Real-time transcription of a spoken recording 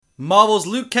Marvel's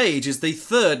Luke Cage is the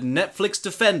third Netflix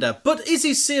defender, but is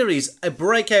his series a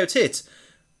breakout hit?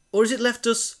 Or has it left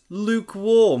us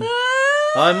lukewarm?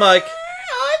 I'm Mike.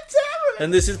 I'm Darren.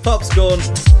 And this is Popscorn.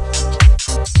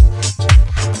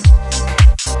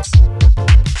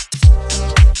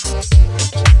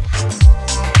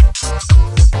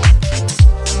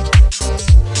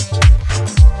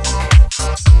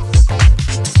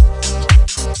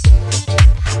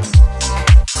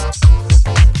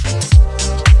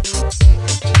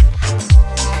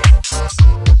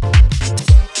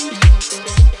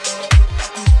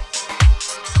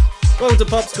 Welcome to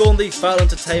Popscorn, the Foul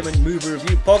Entertainment movie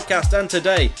review podcast, and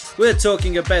today we're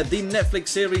talking about the Netflix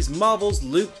series Marvel's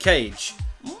Luke Cage.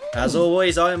 As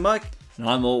always, I am Mike. And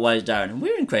I'm always Darren, and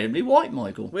we're incredibly white,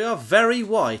 Michael. We are very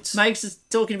white. Makes us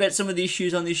talking about some of the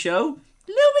issues on this show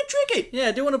a little bit tricky. Yeah,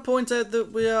 I do want to point out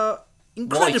that we are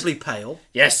incredibly pale.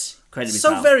 Yes, incredibly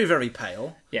So pale. very, very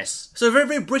pale. Yes. So very,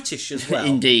 very British as well.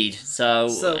 Indeed. So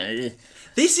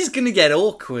This is going to get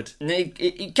awkward.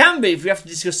 it can be if we have to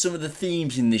discuss some of the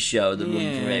themes in this show that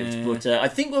run throughout. But I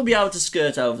think we'll be able to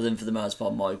skirt over them for the most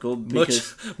part, Michael.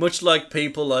 Because Much like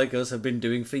people like us have been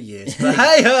doing for years. But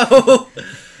hey-ho!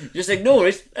 just ignore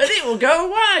it and it will go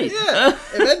away. Yeah,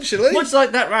 eventually. Much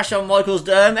like that rash on Michael's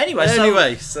Anyway,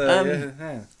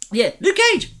 yeah, Luke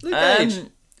Cage. Luke Cage.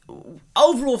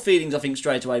 Overall feelings, I think,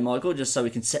 straight away, Michael, just so we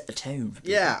can set the tone.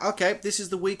 Yeah, okay. This is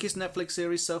the weakest Netflix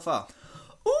series so far.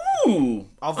 Ooh,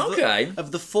 okay.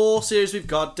 Of the four series we've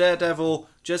got, Daredevil,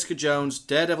 Jessica Jones,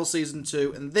 Daredevil Season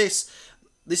 2, and this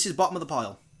is bottom of the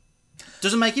pile.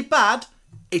 Doesn't make it bad,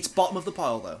 it's bottom of the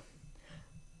pile, though.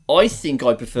 I think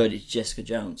I preferred it to Jessica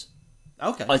Jones.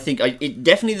 Okay. I think it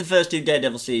definitely the first two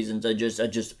Daredevil seasons are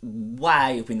just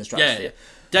way up in the stratosphere. Yeah.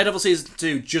 Daredevil Season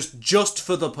 2, just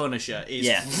for the Punisher, is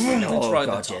it's right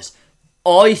at the top. Yes.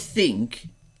 I think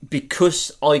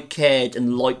because I cared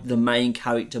and liked the main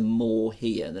character more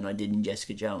here than I did in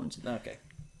Jessica Jones. Okay.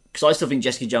 Because I still think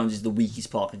Jessica Jones is the weakest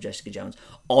part of Jessica Jones.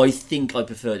 I think I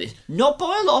prefer this. Not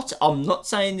by a lot. I'm not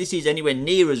saying this is anywhere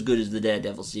near as good as the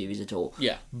Daredevil series at all.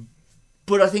 Yeah.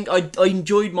 But I think I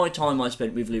enjoyed my time I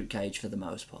spent with Luke Cage for the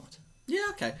most part. Yeah,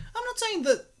 okay. I'm not saying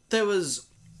that there was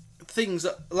things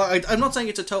that... I'm not saying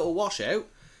it's a total washout.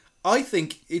 I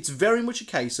think it's very much a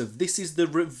case of this is the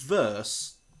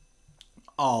reverse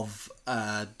of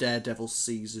Daredevil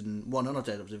Season 1, not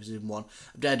Daredevil Season 1,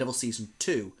 Daredevil Season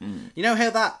 2. You know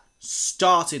how that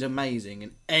started amazing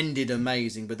and ended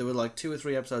amazing, but there were like 2 or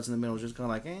 3 episodes in the middle just kind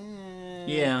of like,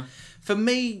 Yeah. For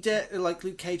me,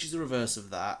 Luke Cage is the reverse of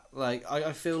that. Like,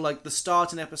 I feel like the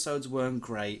starting episodes weren't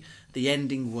great, the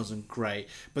ending wasn't great,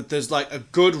 but there's like a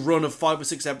good run of 5 or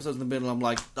 6 episodes in the middle. I'm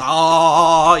like,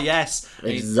 yes,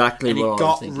 Exactly. and what it I was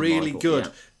got thinking, really Michael. good,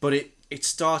 Yeah. but it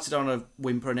started on a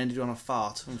whimper and ended on a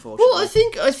fart, unfortunately. Well, I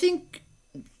think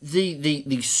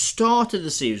the start of the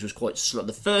series was quite slow.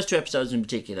 The first 2 episodes in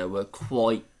particular were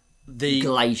quite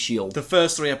glacial. The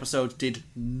first 3 episodes did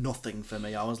nothing for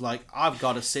me. I was like, I've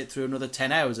got to sit through another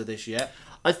 10 hours of this yet.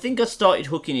 I think I started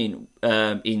hooking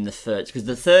in the third, because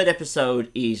the third episode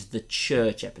is the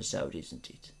church episode, isn't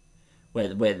it? Where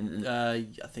I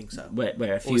think so. Where a Or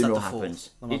was that funeral the fourth? happens.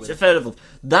 That might It's be a third of them.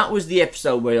 That was the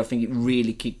episode where I think it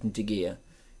really kicked into gear,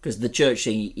 because the church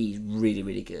thing is really,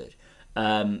 really good.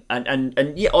 And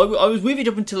yeah, I was with it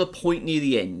up until a point near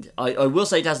the end. I will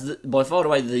say it has by far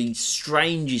away the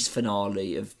strangest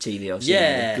finale of TV I've seen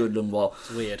in a good long while.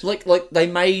 It's weird. Like they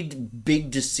made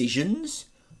big decisions,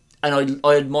 and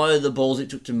I admire the balls it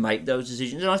took to make those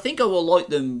decisions, and I think I will like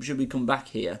them should we come back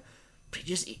here. But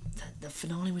the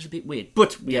finale was a bit weird.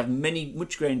 But we have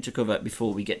much ground to cover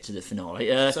before we get to the finale.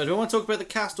 So do we want to talk about the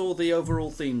cast or the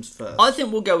overall themes first? I think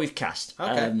we'll go with cast.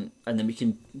 Okay. And then we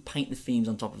can paint the themes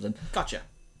on top of them. Gotcha.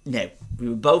 Now, we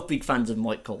were both big fans of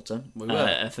Mike Coulter. We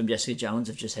were. From Jessica Jones,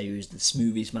 of just how he was the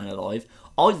smoothest man alive.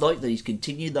 I like that he's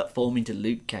continued that form into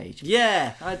Luke Cage.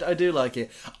 Yeah, I do like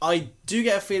it. I do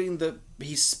get a feeling that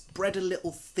he's spread a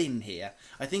little thin here.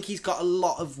 I think he's got a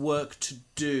lot of work to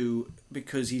do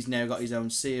because he's now got his own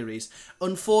series.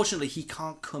 Unfortunately, he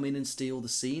can't come in and steal the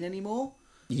scene anymore.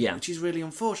 Yeah. Which is really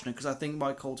unfortunate because I think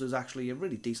Mike Coulter is actually a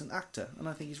really decent actor and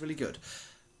I think he's really good.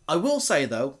 I will say,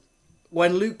 though,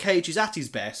 when Luke Cage is at his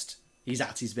best, he's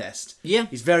at his best. Yeah.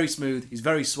 He's very smooth, he's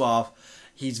very suave.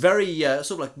 He's very,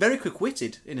 sort of like, very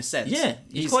quick-witted, in a sense. Yeah,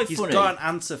 he's quite funny. He's got an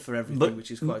answer for everything, which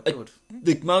is quite good.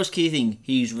 The most key thing,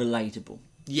 he's relatable.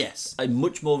 Yes.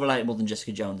 Much more relatable than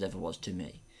Jessica Jones ever was to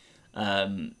me.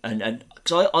 And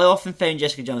because I often found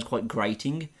Jessica Jones quite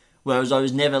grating, whereas I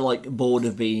was never like bored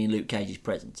of being in Luke Cage's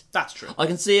presence. That's true. I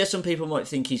can see how some people might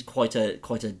think he's quite a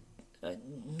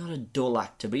not a dull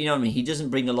actor, but you know what I mean. He doesn't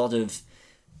bring a lot of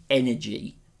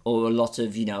energy or a lot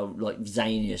of, like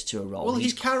zaniness to a role. Well,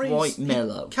 he's quite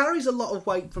mellow. He carries a lot of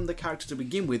weight from the character to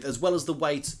begin with, as well as the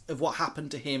weight of what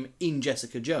happened to him in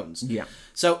Jessica Jones. Yeah.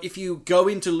 So if you go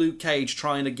into Luke Cage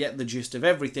trying to get the gist of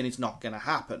everything, it's not going to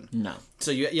happen. No.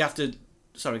 So you have to...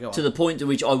 Sorry, go on. To the point at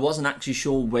which I wasn't actually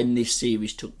sure when this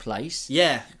series took place.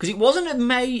 Yeah. Because it wasn't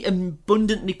made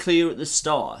abundantly clear at the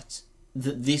start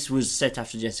that this was set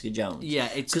after Jessica Jones. Yeah,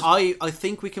 it's. I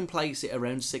think we can place it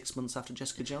around 6 months after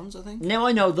Jessica Jones, I think. Now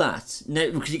I know that.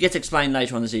 Now, because it gets explained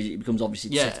later on in the series, it becomes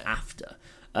obviously set after.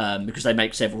 Because they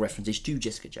make several references to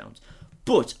Jessica Jones.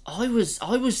 But I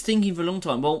was thinking for a long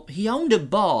time, well, he owned a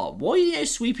bar. Why are you now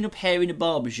sweeping up hair in a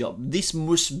barbershop? This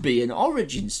must be an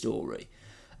origin story.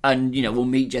 And, we'll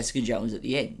meet Jessica Jones at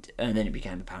the end. And then it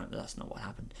became apparent that that's not what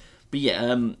happened. But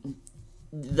yeah,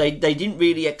 they didn't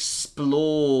really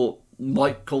explore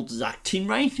Mike Coulter's acting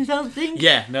range, I don't think.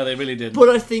 Yeah, no, they really didn't. But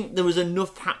I think there was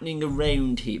enough happening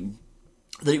around him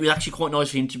that it was actually quite nice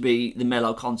for him to be the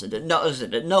mellow constant.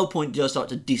 At no point did I start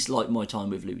to dislike my time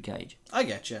with Luke Cage. I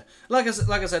get you. Like I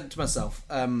said to myself,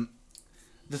 the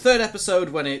third episode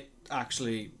when it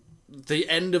actually... The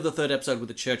end of the third episode with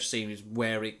the church scene is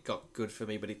where it got good for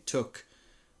me, but it took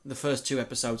the first 2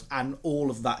 episodes and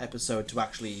all of that episode to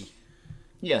actually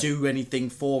do anything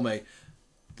for me.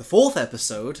 The 4th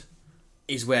episode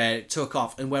is where it took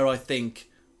off and where I think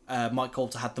Mike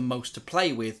Coulter had the most to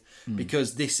play with,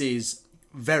 because this is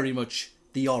very much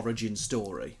the origin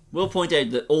story. We'll point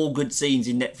out that all good scenes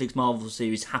in Netflix Marvel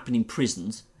series happen in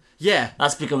prisons. Yeah.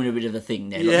 That's becoming a bit of a thing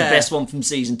now. Like Yeah. the best one from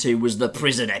season 2 was the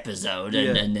prison episode,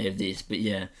 and they have this. But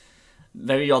yeah,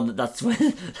 very odd that's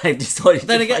when they've decided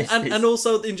Then to again, place this. and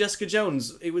also in Jessica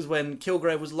Jones, it was when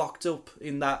Kilgrave was locked up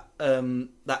in that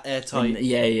airtight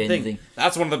thing.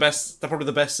 That's one of the best. Probably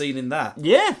the best scene in that.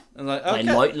 Yeah. And like, They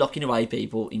okay, like locking away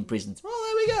people in prisons. well,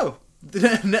 there we go. We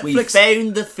Netflix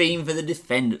found the theme for the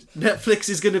Defenders. Netflix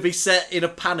is going to be set in a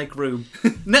panic room.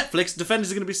 Netflix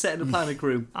Defenders are going to be set in a panic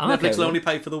room. I'm Netflix okay with will it. only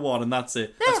pay for the one, and that's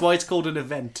it. That's why it's called an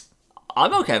event.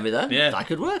 I'm okay with that. Yeah. That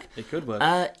could work. It could work.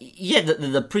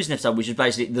 The prison episode, which is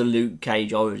basically the Luke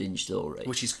Cage origin story,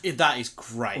 That is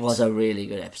great. was a really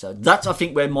good episode. That's, I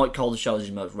think, where Mike Coulter shows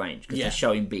his most range, because Yeah. they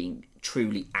show him being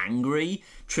truly angry,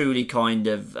 truly kind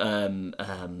of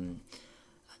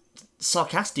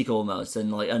sarcastic almost,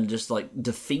 and just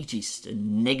defeatist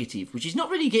and negative, which he's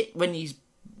not really get when he's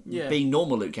being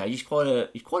normal Luke Cage. He's quite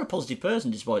a positive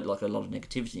person despite a lot of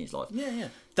negativity in his life. Yeah.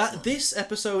 This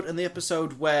episode and the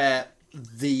episode where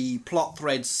the plot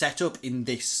threads set up in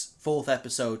this 4th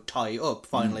episode tie up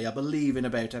finally, I believe in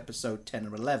about episode 10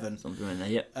 or 11. Something in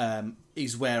there, yeah.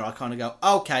 Is where I kind of go,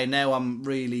 okay, now I'm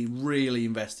really, really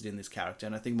invested in this character,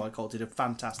 and I think Mike Holt did a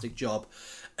fantastic job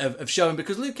of showing,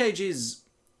 because Luke Cage is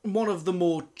one of the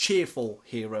more cheerful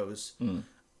heroes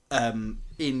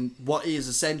in what is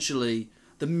essentially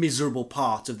the miserable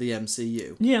part of the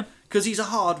MCU. Yeah. Because he's a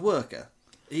hard worker.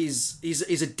 He's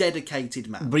a dedicated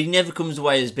man. But he never comes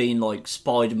away as being like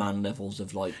Spider-Man levels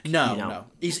of No.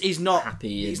 He's not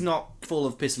happy. He's not full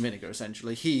of piss and vinegar.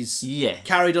 Essentially, he's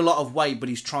carried a lot of weight, but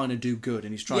he's trying to do good,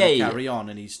 and he's trying to carry on,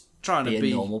 and he's trying to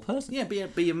be a normal person. Yeah,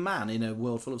 be a man in a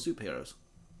world full of superheroes.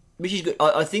 Which is good.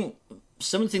 I think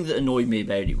something that annoyed me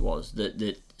about it was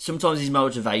that sometimes his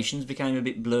motivations became a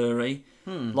bit blurry.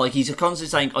 Like he's constantly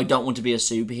saying, "I don't want to be a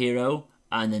superhero."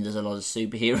 And then there's a lot of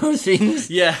superhero things.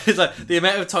 Yeah, it's like the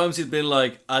amount of times he's been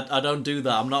like, I don't do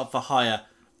that, I'm not for hire.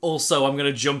 Also, I'm going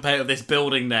to jump out of this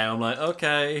building now. I'm like,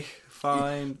 okay,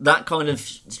 fine. That kind of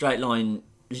straight line.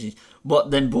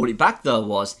 What then brought it back, though,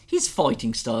 was his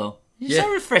fighting style. It's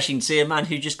so refreshing to see a man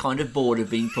who just kind of bored of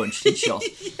being punched and shot.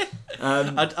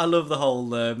 I love the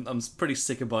whole, I'm pretty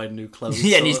sick of buying new clothes.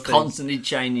 Yeah, and he's constantly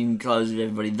changing clothes with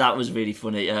everybody. That was really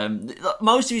funny.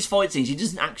 Most of his fight scenes, he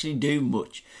doesn't actually do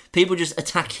much. People just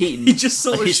attack him. He just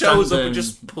sort of shows up and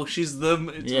just pushes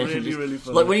them. It's really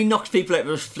funny. Like when he knocks people out,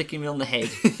 just flicking me on the head.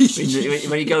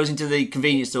 When he goes into the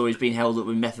convenience store, he's being held up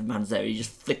with Method Man's there. He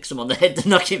just flicks him on the head to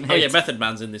knock him out. Oh yeah, Method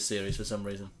Man's in this series for some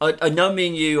reason. I know me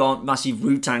and you aren't massive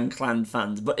Wu-Tang Clan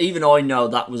fans, but even I know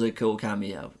that was a cool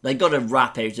cameo. They got a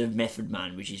rap out of Method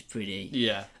Man, which is pretty...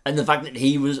 Yeah. And the fact that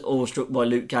he was awestruck by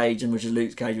Luke Cage, and which is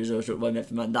Luke Cage was awestruck by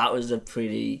Method Man, that was a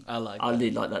pretty... I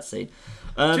did like that scene.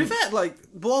 To be fair, like,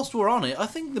 whilst we're on it, I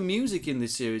think the music in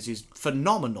this series is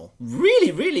phenomenal.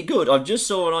 Really, really good. I just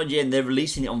saw on IGN they're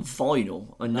releasing it on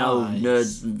vinyl, and now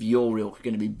nerds of your ilk are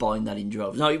going to be buying that in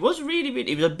droves. No, it was really,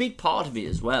 really... It was a big part of it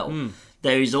as well.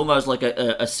 There is almost like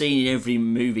a scene in every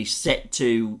movie set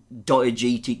to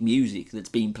diegetic music that's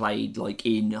being played like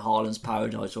in Harlem's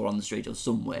Paradise or on the street or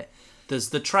somewhere. There's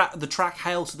the track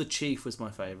 "Hail to the Chief" was my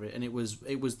favourite, and it was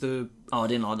the. Oh, I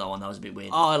didn't like that one. That was a bit weird.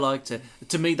 Oh, I liked it.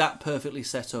 To me, that perfectly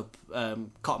set up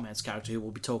Cottonmouth's character, who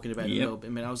we'll be talking about in a little bit.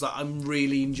 I mean, I was like, I'm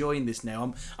really enjoying this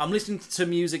now. I'm listening to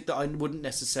music that I wouldn't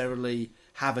necessarily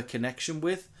have a connection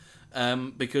with,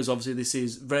 because obviously this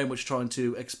is very much trying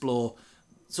to explore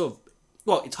sort of.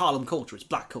 Well, it's Harlem culture, it's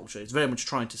black culture. It's very much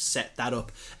trying to set that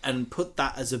up and put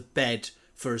that as a bed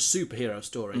for a superhero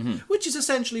story, which is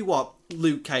essentially what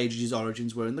Luke Cage's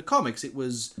origins were in the comics. It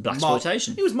was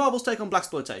blaxploitation. It was Marvel's take on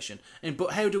blaxploitation.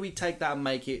 But how do we take that and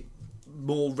make it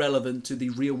more relevant to the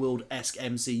real world-esque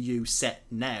MCU set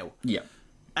now? Yeah.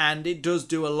 And it does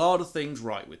do a lot of things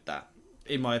right with that,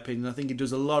 in my opinion. I think it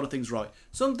does a lot of things right.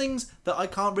 Some things that I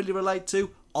can't really relate to,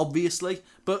 obviously,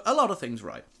 but a lot of things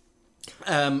right.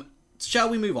 Shall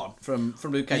we move on from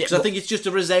Luke Cage? Because I think it's just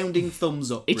a resounding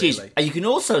thumbs up. It is. And you can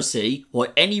also see why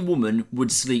any woman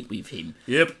would sleep with him.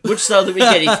 Yep. Much so that we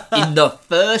get it in the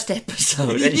first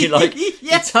episode, and you're like,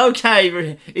 it's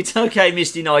okay,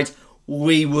 Misty Knight.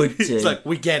 We would too. It's like,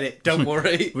 we get it, don't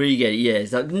worry. We get it, yeah.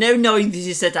 It's like, now knowing this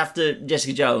is set after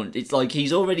Jessica Jones, it's like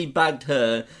he's already bagged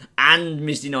her and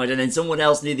Misty Knight, and then someone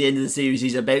else near the end of the series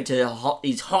he's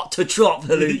hot to trot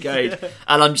for Luke Cage.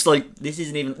 And I'm just like, this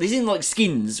isn't like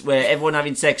Skins, where everyone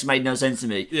having sex made no sense to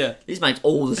me. Yeah. This makes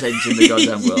all the sense in the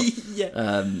goddamn world.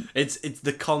 Yeah. It's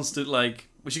the constant, like,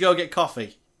 we should go get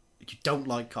coffee. You don't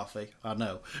like coffee, I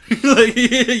know. Like,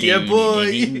 yeah, boy.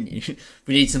 We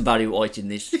need some Barry White in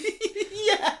this.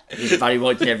 Yeah. If Barry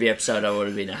White in every episode, I would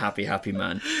have been a happy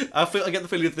man. I get the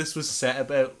feeling if this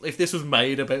was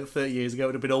made about 30 years ago, it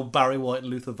would have been old Barry White and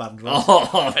Luther Vandross.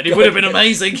 Oh, and it would have been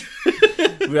amazing.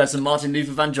 We had some Martin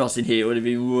Luther Vandross in here, it would have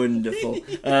been wonderful.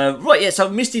 Right, yeah, so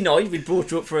Misty Knight, we brought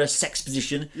her up for a sex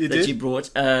position she brought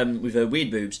with her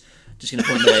weird boobs. Just going to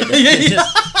point that out.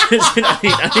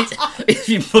 If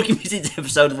you fucking missed it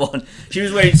episode 1, she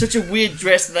was wearing such a weird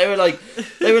dress that they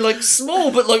were like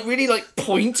small but like really like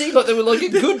pointy, like they were like a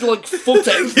good like foot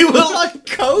out. They were like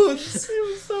cones. It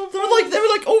was so funny. They were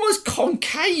like almost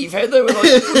concave. How they were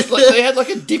like they had like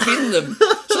a dip in them.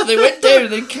 So they went down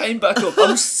and then came back up.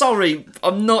 I'm sorry,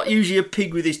 I'm not usually a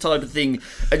pig with this type of thing.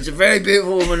 And it's a very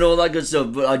beautiful woman and all that good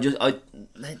stuff, but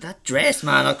that dress,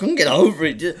 man, I couldn't get over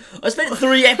it. I spent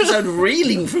 3 episodes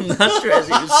reeling from that dress. It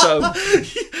was so.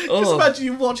 Just imagine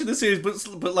you watching the series, but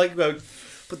like going,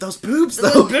 but those boobs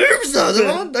though.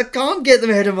 I can't get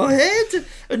them out of my head.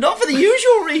 And not for the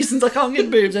usual reasons. I can't get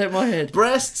boobs out of my head.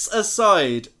 Breasts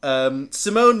aside,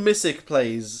 Simone Missick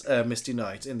plays Misty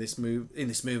Knight in this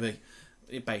movie.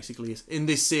 It basically is in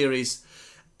this series,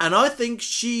 and I think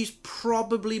she's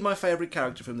probably my favourite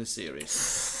character from this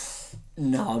series.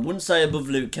 No, I wouldn't say above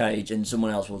Luke Cage, and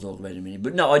someone else we'll talk about in a minute.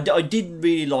 But no, I did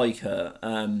really like her.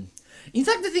 In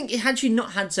fact, I think had she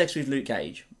not had sex with Luke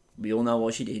Cage, we all know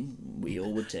why she did. We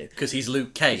all would too. Because he's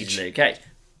Luke Cage.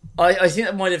 I think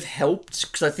that might have helped,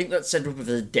 because I think that set her up with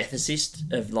a deficit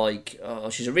of like,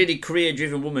 she's a really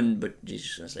career-driven woman, but she's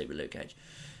just going to sleep with Luke Cage.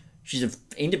 She's an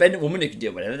independent woman who can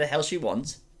do whatever the hell she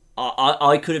wants.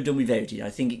 I could have done without it. I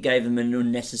think it gave them an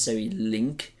unnecessary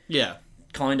link. Yeah.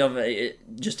 Kind of,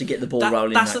 just to get the ball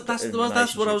rolling. That's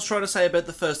what I was trying to say about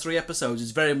the first 3 episodes.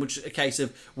 It's very much a case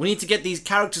of, we need to get these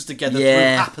characters together through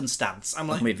happenstance. I'm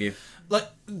with you. Like,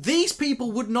 these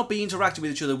people would not be interacting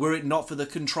with each other were it not for the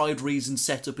contrived reasons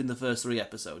set up in the first 3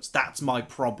 episodes. That's my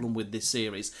problem with this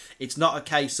series. It's not a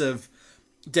case of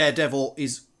Daredevil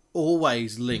is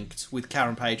always linked with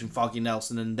Karen Page and Foggy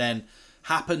Nelson and then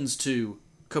happens to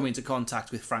come into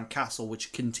contact with Frank Castle,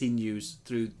 which continues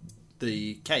through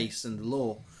the case and the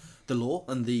law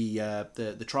and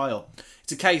the trial.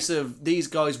 It's a case of these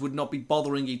guys would not be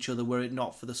bothering each other were it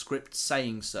not for the script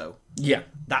saying so. Yeah,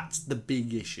 that's the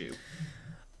big issue.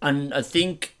 And I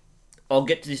think I'll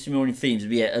get to this more in themes.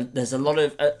 But yeah, there's a lot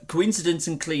of coincidence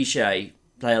and cliche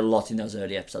play a lot in those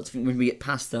early episodes. I think when we get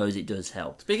past those, it does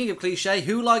help. Speaking of cliche,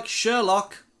 who likes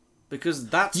Sherlock? Because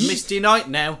that's Misty Knight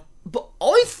now. But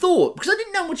I thought, because I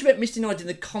didn't know much about Misty Knight in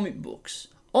the comic books,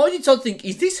 I did sort of think,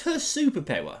 is this her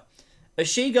superpower? Has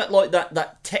she got like that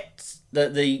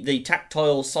the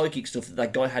tactile psychic stuff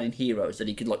that guy had in Heroes, that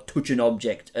he could like touch an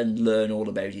object and learn all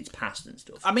about its past and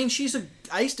stuff? I mean, she's an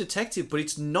ace detective, but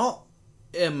it's not,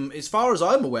 as far as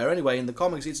I'm aware anyway, in the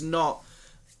comics, it's not.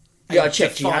 Yeah, I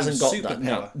checked, she hasn't got that.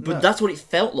 No. But that's what it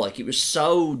felt like. It was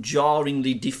so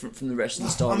jarringly different from the rest of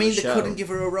the style. I mean, of the they show. couldn't give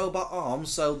her a robot arm,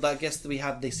 so I guess we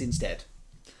had this instead.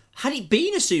 Had it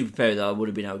been a superpower, though, I would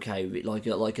have been okay with it.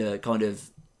 Like a kind of,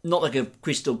 not like a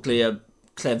crystal clear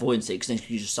clairvoyancy, because then she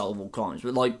could just solve all crimes.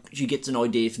 But like, she gets an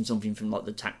idea from something from like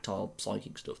the tactile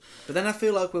psychic stuff. But then I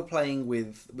feel like we're playing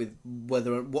with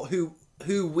whether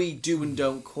who we do and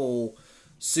don't call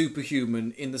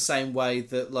superhuman in the same way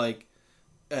that like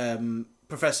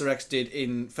Professor X did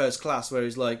in First Class, where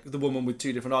he's like the woman with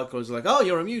two different eye colours, like, "Oh,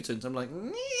 you're a mutant." I'm like,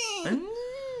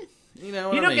 you know,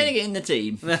 what You're I not mean? going to get in the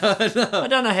team. No. I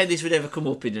don't know how this would ever come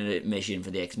up in a mission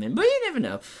for the X-Men, but you never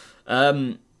know.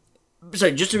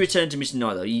 So just to return to Missing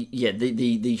Night, though,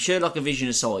 the Sherlock Vision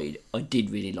aside, I did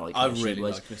really like her. I really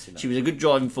liked Missing Night. She was a good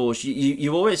driving force.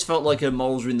 You always felt like her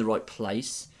morals were in the right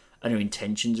place and her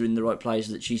intentions were in the right place,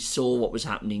 that she saw what was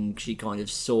happening. She kind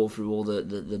of saw through all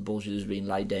the bullshit that was being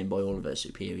laid down by all of her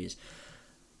superiors.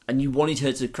 And you wanted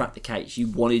her to crack the case. You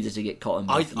wanted her to get caught.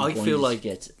 I feel like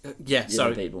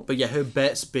other people. But yeah, her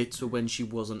best bits were when she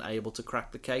wasn't able to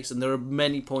crack the case, and there are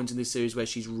many points in this series where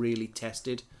she's really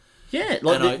tested. Yeah,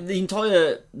 like the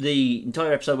entire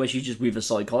episode where she's just with a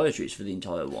psychiatrist for the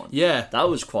entire one. Yeah, that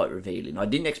was quite revealing. I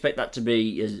didn't expect that to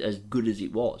be as good as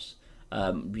it was.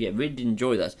 Really did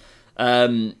enjoy that.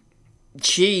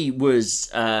 She was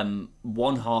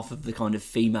one half of the kind of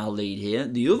female lead here.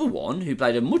 The other one, who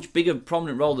played a much bigger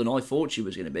prominent role than I thought she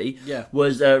was going to be,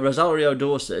 was Rosario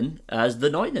Dawson as the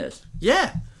night nurse.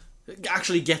 Yeah,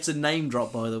 actually gets a name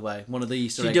drop, by the way. One of the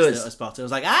Easter eggs that I spotted. I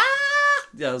was like, yeah,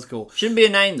 that was cool. Shouldn't be a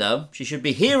name though. She should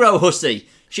be Hero Hussey.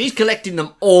 She's collecting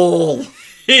them all.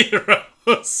 Hero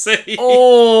Hussey.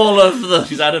 All of them.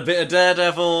 She's had a bit of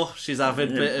Daredevil. She's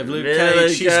having a bit of Luke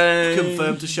Cage. She's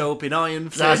confirmed to show up in Iron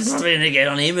Fist. That's going to get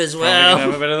on him as well.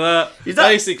 Have a bit of that.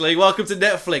 Basically, welcome to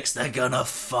Netflix. They're gonna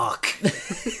fuck.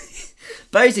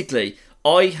 Basically,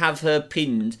 I have her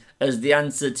pinned as the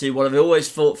answer to what I've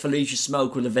always thought Felicia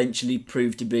Smoke will eventually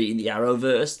prove to be in the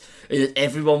Arrowverse, is that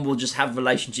everyone will just have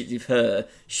relationships with her,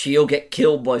 she'll get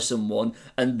killed by someone,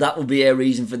 and that will be her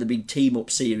reason for the big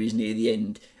team-up series near the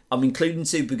end. I'm including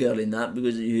Supergirl in that,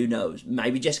 because who knows,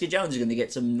 maybe Jessica Jones is going to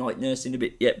get some night nurse in a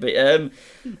bit yet, but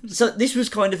so this was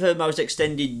kind of her most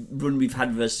extended run we've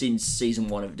had of her since season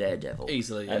 1 of Daredevil.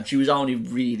 Easily, yeah. She was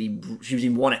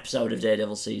in one episode of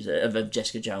Daredevil season, of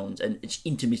Jessica Jones, and it's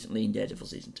intermittently in Daredevil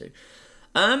season 2.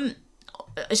 I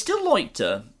still liked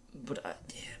her, but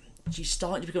she's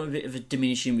starting to become a bit of a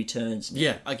diminishing returns now.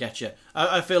 Yeah, I get you.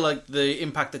 I feel like the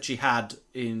impact that she had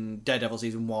in Daredevil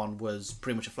season 1 was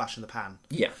pretty much a flash in the pan.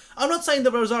 Yeah. I'm not saying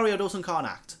that Rosario Dawson can't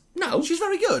act. No. She's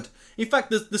very good. In fact,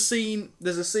 there's a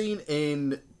scene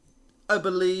in, I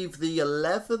believe, the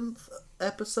 11th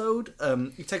episode.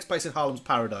 It takes place in Harlem's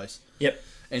Paradise. Yep.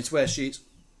 And it's where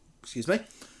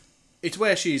it's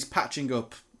where she's patching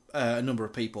up a number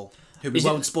of people who we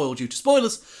won't spoil due to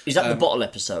spoilers. Is that the bottle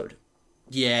episode?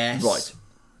 Yes. Right.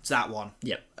 It's that one.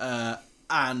 Yep.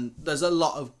 And there's a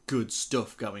lot of good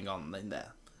stuff going on in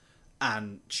there.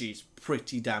 And she's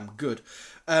pretty damn good.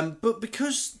 But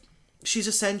because she's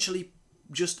essentially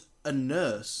just a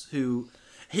nurse who...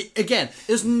 Again,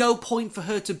 there's no point for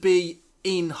her to be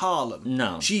in Harlem.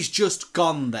 No. She's just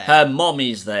gone there. Her mom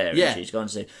is there. Yeah. And she's gone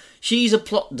to see. She's a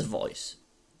plot device.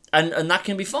 And that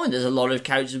can be fine. There's a lot of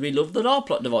characters we love that are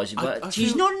plot devices, but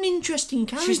she's not an interesting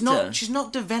character. She's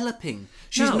not developing.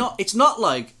 It's not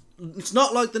like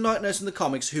the Night Nurse in the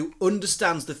comics, who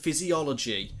understands the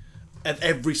physiology of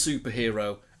every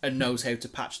superhero and knows how to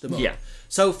patch them up. Yeah.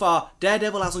 So far,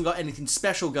 Daredevil hasn't got anything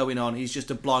special going on. He's just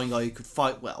a blind guy who could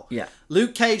fight well. Yeah.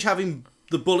 Luke Cage having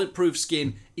the bulletproof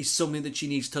skin is something that she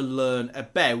needs to learn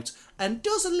about, and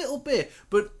does a little bit,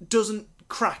 but doesn't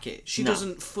crack it. She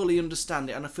doesn't fully understand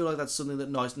it, and I feel like that's something that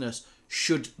Night Nurse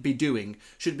should be doing.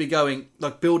 Should be going,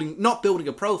 like, not building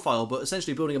a profile, but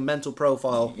essentially building a mental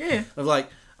profile. Yeah. Of like,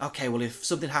 okay, well, if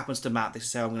something happens to Matt, this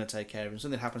is how I'm going to take care of him. If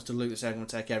something happens to Luke, this is how I'm going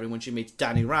to take care of him. When she meets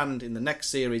Danny Rand in the next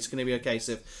series, it's going to be a case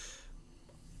of,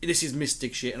 this is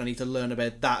mystic shit, and I need to learn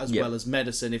about that as well as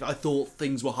medicine. If I thought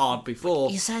things were hard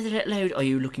before... You say that out loud. Are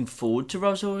you looking forward to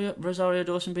Rosario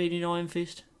Dawson being in Iron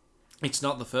Fist? It's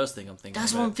not the first thing I'm thinking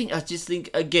That's about. one thing. I just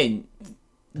think, again,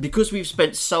 because we've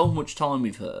spent so much time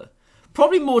with her,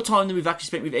 probably more time than we've actually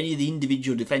spent with any of the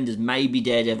individual defenders, maybe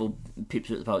Daredevil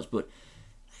pips at the post, but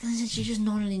she's just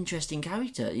not an interesting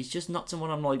character. It's just not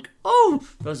someone I'm like, oh,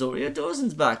 Rosario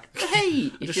Dawson's back.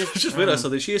 Hey! It's just realised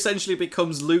something. She essentially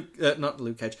becomes not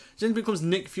Luke Cage. She essentially becomes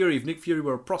Nick Fury if Nick Fury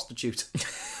were a prostitute.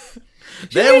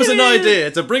 There was an idea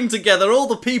to bring together all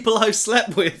the people I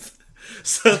slept with,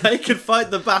 so they could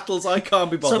fight the battles I can't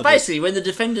be bothered So basically, when the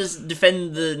defenders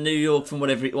defend the New York from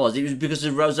whatever it was because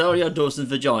of Rosario Dawson's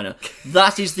vagina.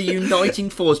 That is the uniting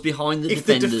force behind the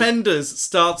defenders. If the defenders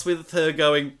starts with her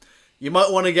going, you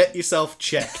might want to get yourself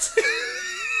checked.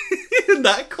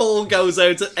 That call goes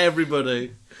out to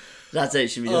everybody. That's it,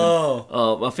 should be done.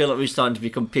 Oh, I feel like we're starting to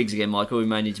become pigs again, Michael. We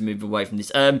may need to move away from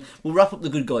this. We'll wrap up the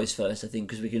good guys first, I think,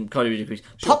 because we can kind of agree.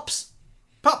 Sure. Pops!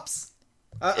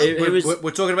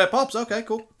 We're talking about Pops. Okay,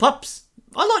 cool. Pops!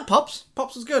 I like Pops.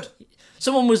 Pops was good.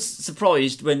 Someone was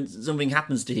surprised when something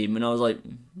happens to him, and I was like,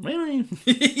 really?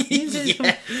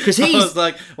 Yeah. Because I was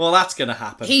like, well, that's going to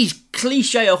happen. he's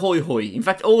cliche ahoy hoy. In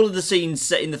fact, all of the scenes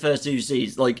set in the first 2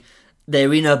 seasons, like,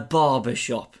 they're in a barber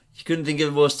shop. You couldn't think of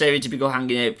a more stereotypical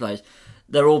hanging out place.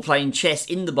 They're all playing chess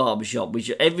in the barber shop, which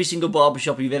every single barber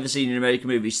shop you've ever seen in an American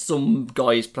movie, some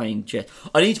guy is playing chess.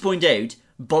 I need to point out,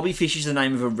 Bobby Fish is the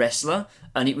name of a wrestler,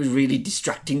 and it was really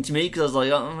distracting to me because I was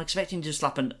like, I'm expecting to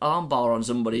slap an armbar on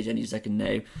somebody any second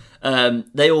now.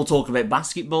 They all talk about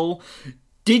basketball.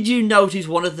 Did you notice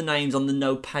one of the names on the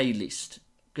no pay list?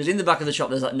 Because in the back of the shop,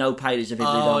 there's like no pay list of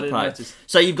people who I don't didn't pay. notice.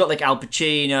 So you've got like Al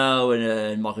Pacino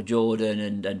and Michael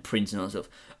Jordan and Prince and all that stuff.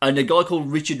 And a guy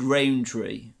called Richard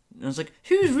Roundtree. And I was like,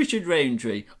 who's Richard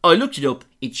Roundtree? I looked it up.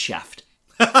 It's Shaft.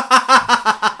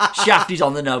 Shaft is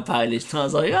on the no pay list. And I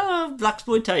was like,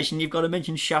 blaxploitation. You've got to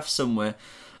mention Shaft somewhere.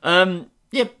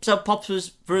 Yeah. So Pops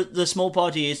was for the small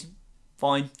part he is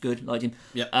fine, good, liked him.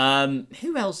 Yep.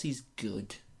 Who else is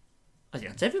good? I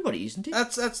think that's everybody, isn't it?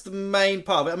 That's the main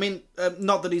part of it. I mean,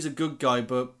 not that he's a good guy,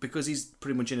 but because he's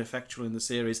pretty much ineffectual in the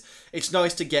series, it's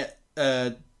nice to get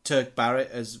Turk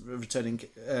Barrett as a returning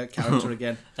character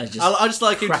again. I just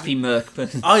like crappy him. merc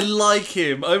person. I like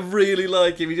him. I really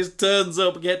like him. He just turns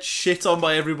up, gets shit on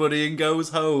by everybody, and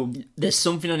goes home. There's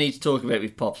something I need to talk about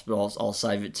with Pops, but I'll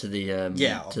save it to the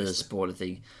to the spoiler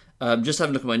thing. Just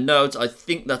having a look at my notes. I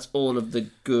think that's all of the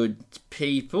good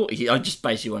people. I just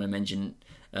basically want to mention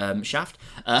Shaft.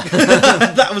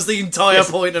 That was the entire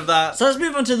point of that. So let's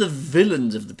move on to the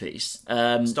villains of the piece.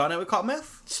 Starting out with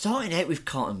Cottonmouth? Starting out with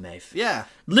Cottonmouth. Yeah.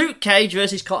 Luke Cage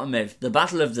versus Cottonmouth. The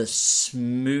battle of the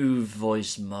smooth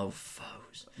voice mofos.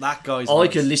 That guy's I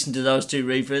nice. could listen to those two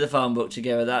read through the phone book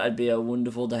together. That'd be a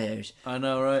wonderful day out. I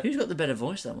know, right? Who's got the better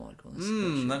voice, though, Michael?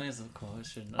 That is a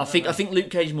question. I think Luke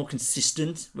Cage is more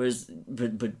consistent, whereas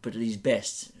but at his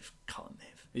best, Cottonmouth.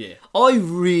 Yeah. I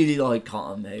really like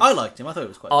Cottonmouth. I liked him. I thought it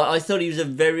was quite I thought he was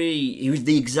he was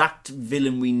the exact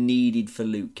villain we needed for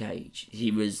Luke Cage.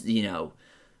 He was,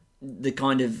 the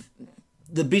kind of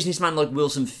the businessman like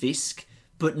Wilson Fisk,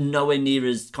 but nowhere near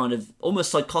as kind of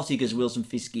almost psychotic as Wilson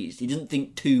Fisk is. He doesn't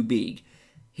think too big.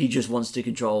 He just wants to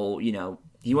control,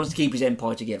 he wants to keep his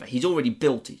empire together. He's already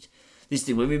built it. This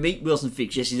thing, when we meet Wilson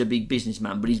Fisk, yes, he's a big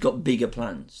businessman, but he's got bigger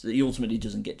plans that he ultimately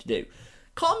doesn't get to do.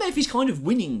 Cottonmouth is kind of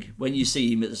winning when you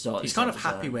see him at the start. He's kind of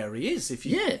happy where he is, if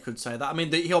you could say that. I mean,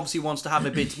 he obviously wants to have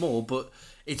a bit more, but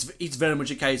it's very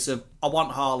much a case of, I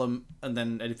want Harlem, and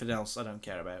then anything else I don't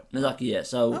care about. Exactly, yeah.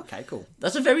 So okay, cool.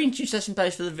 That's a very interesting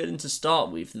place for the villain to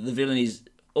start with. The villain is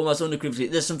almost unequivocally...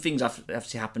 There's some things that have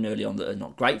to happen early on that are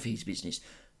not great for his business,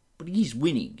 but he's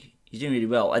winning. He's doing really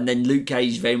well. And then Luke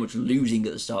Cage is very much losing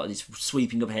at the start of this,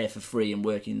 sweeping up hair for free and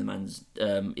working in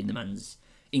Cottonmouth's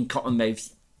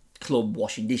club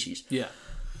washing dishes. Yeah.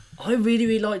 I really,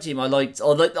 really liked him. I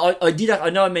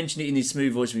know I mentioned it in his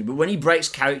smooth voice, but when he breaks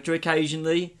character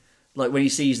occasionally, like when he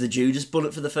sees the Judas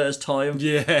bullet for the first time,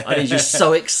 and he's just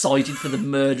so excited for the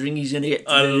murdering he's going to get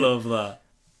to I do. love that.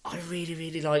 I really,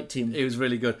 really liked him. It was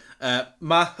really good.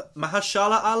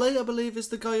 Mahershala Ali, I believe, is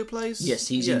the guy who plays. Yes,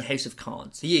 he's in House of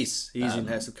Cards. He is. He's in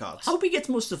House of Cards. I hope he gets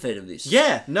more stuff out of this.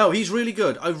 Yeah, no, he's really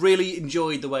good. I really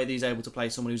enjoyed the way that he's able to play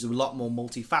someone who's a lot more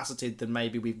multifaceted than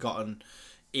maybe we've gotten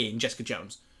in Jessica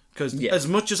Jones. Because as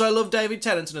much as I love David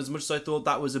Tennant and as much as I thought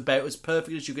that was about as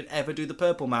perfect as you could ever do the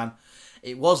Purple Man,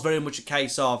 it was very much a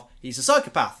case of he's a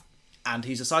psychopath, and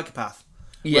he's a psychopath.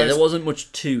 Yeah, there wasn't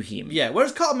much to him. Yeah,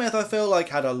 whereas Cottonmouth, I feel like,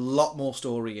 had a lot more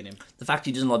story in him. The fact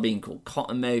he doesn't like being called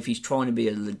Cottonmouth, he's trying to be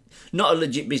not a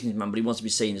legit businessman, but he wants to be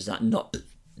seen as that, not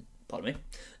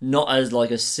as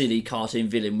like a silly cartoon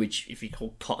villain, which, if he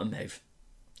called Cottonmouth,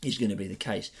 is going to be the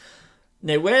case.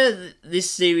 Now, where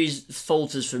this series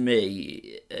falters for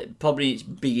me, probably its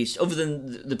biggest, other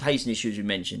than the pacing issues we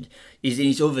mentioned, is in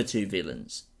its other two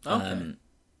villains. Okay.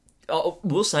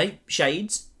 We'll say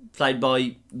Shades, played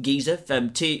by Geezer,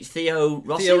 Theo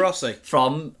Rossi. Theo Rossi.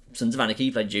 From Sons of Anarchy.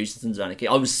 He played Juice in Sons of Anarchy.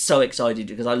 I was so excited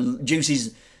because I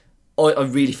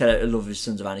really fell out of love with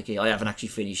Sons of Anarchy. I haven't actually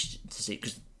finished to see it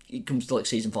because it comes to like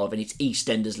season 5 and it's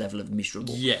EastEnders level of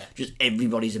miserable. Yeah. Just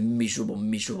everybody's a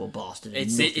miserable bastard.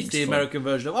 It's the American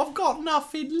version of, I've got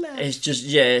nothing left. It's just,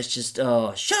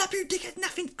 shut up you dickhead,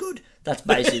 nothing's good. That's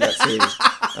basically that series.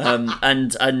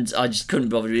 And I just couldn't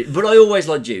bother with it. But I always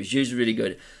liked Juice. Juice was really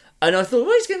good. And I thought,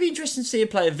 well, it's going to be interesting to see him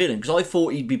play a villain, because I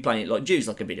thought he'd be playing it like Juice,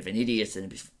 like a bit of an idiot and a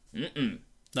bit...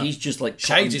 No. He's just like...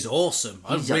 Shades is awesome.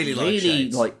 I really like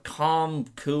Shades. Like calm,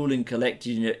 cool and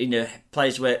collected in a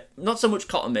place where... Not so much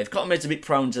Cottonmouth. Cottonmouth's a bit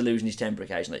prone to losing his temper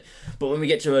occasionally. But when we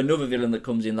get to another villain that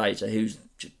comes in later, who's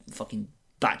just fucking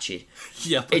batshit.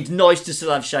 Yeah, It's nice to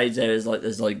still have shades there as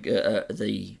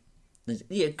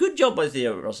good job by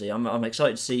Theo Rossi. I'm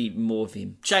excited to see more of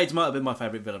him. Shades might have been my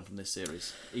favourite villain from this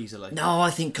series, easily. No,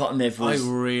 I think Cottonmouth was... I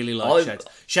really like Shades.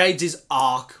 Shades'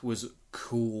 arc was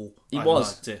cool. I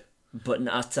liked it. But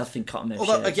I think Cottonmouth...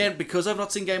 Although, again, because I've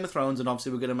not seen Game of Thrones, and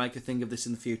obviously we're going to make a thing of this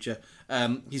in the future,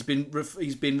 he's been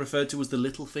referred to as the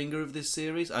little finger of this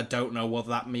series. I don't know what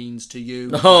that means to you.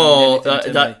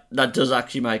 That does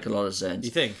actually make a lot of sense.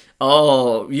 You think?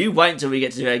 Oh, you wait until we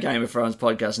get to do a Game of Thrones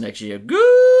podcast next year.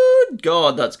 Good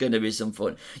God, that's going to be some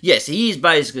fun. Yes, he is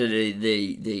basically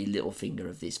the little finger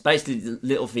of this. Basically, the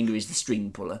little finger is the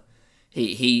string puller.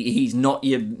 He's not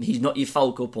your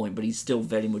focal point, but he's still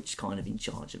very much kind of in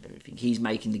charge of everything. He's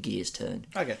making the gears turn.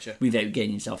 I get you. Without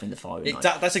getting himself in the fire.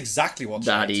 That's exactly what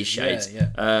that Shades is. Shades.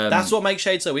 Yeah. That's what makes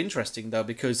Shades so interesting, though,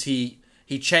 because he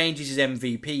changes his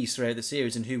MVPs throughout the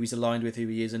series and who he's aligned with, who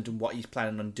he isn't, and what he's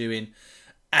planning on doing.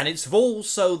 And it's all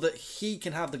so that he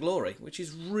can have the glory, which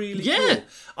is really cool.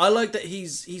 I like that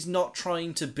he's not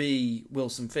trying to be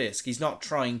Wilson Fisk. He's not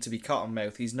trying to be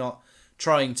Cottonmouth. He's not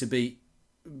trying to be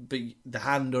the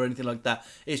Hand or anything like that.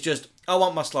 It's just, I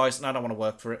want my slice and I don't want to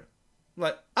work for it.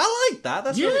 Like, I like that.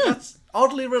 That's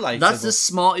oddly relatable. That's the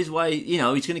smartest way. He's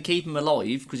going to keep him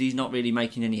alive because he's not really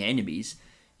making any enemies.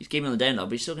 He's keeping him on the down low,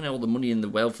 but he's still going to have all the money and the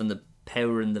wealth and the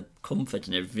power and the comfort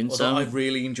and everything. Although I've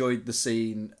really enjoyed the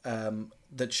scene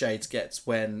that Shades gets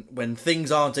when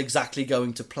things aren't exactly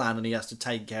going to plan and he has to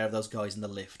take care of those guys in the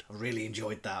lift. I really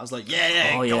enjoyed that. I was like,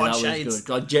 go on, Shades. Was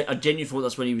good. I genuinely thought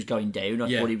that's when he was going down.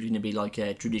 I thought he was going to be like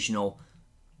a traditional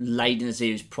late in the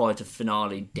series prior to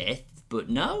finale death, but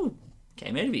no.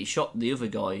 Came out of it. He shot the other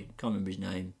guy. Can't remember his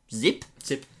name. Zip.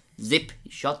 He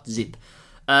shot Zip.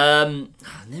 Then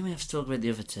we have to talk about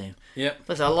the other two. Yeah.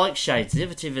 But I like Shades. The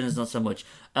other two villains not so much.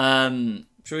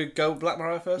 Should we go Black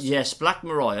Mariah first? Yes, Black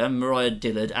Mariah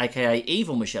Dillard, aka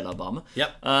Evil Michelle Obama.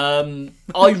 Yep.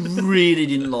 I really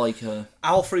didn't like her.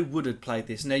 Alfre Woodard played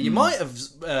this. Now, you might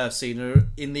have seen her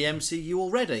in the MCU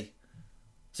already.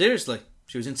 Seriously.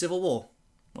 She was in Civil War.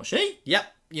 Was she? Yep.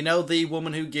 You know the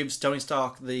woman who gives Tony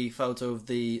Stark the photo of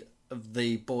the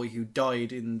boy who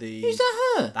died in the... Is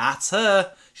that her? That's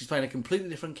her. She's playing a completely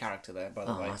different character there, by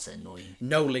the way. Oh, that's annoying.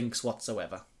 No links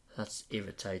whatsoever. That's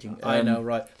irritating. I know,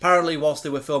 right? Apparently, whilst they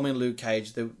were filming Luke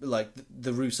Cage, the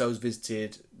Russos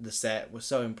visited the set, were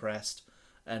so impressed,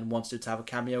 and wanted to have a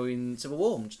cameo in Civil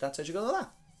War. That's how she got that.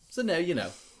 So now you know.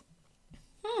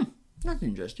 That's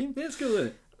interesting. Yeah, it's good, isn't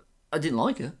it? I didn't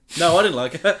like her. No, I didn't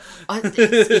like her.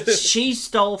 She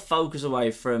stole focus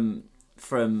away from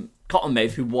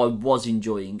Cottonmouth, who I was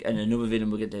enjoying, and another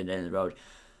villain we'll get down the road.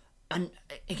 And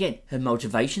again, her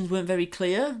motivations weren't very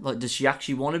clear. Like, does she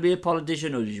actually want to be a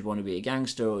politician, or does she want to be a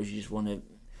gangster, or does she just want to...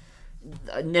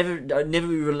 I never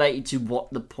related to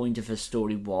what the point of her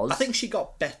story was. I think she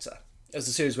got better as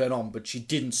the series went on, but she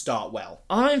didn't start well.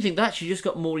 I don't think that. She just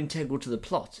got more integral to the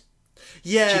plot.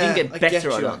 Yeah, she didn't get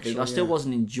better. I don't think. I still yeah.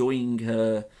 wasn't enjoying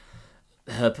her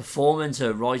performance,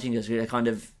 her writing, her kind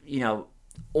of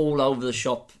all over the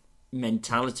shop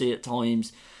mentality at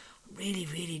times. Really,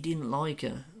 really didn't like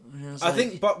her. I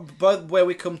think, but where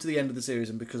we come to the end of the series,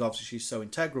 and because obviously she's so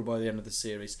integral by the end of the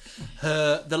series,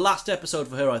 the last episode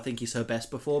for her, I think, is her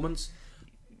best performance.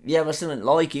 Yeah, but I still don't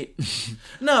like it.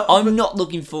 No, I'm not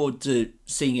looking forward to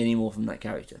seeing any more from that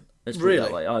character. Let's put it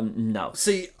that way. No.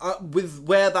 See, with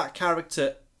where that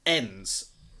character ends,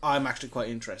 I'm actually quite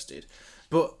interested.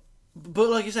 But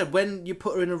like you said, when you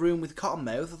put her in a room with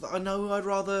Cottonmouth, I know I'd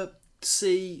rather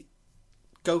see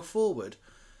go forward.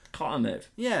 Cottonmouth.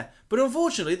 Yeah, but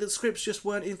unfortunately, the scripts just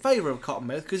weren't in favour of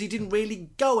Cottonmouth because he didn't really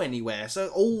go anywhere. So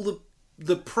all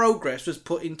the progress was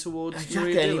put in towards exactly.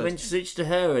 Maria And he Dillard. went to switch to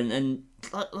her, and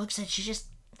like I said, she just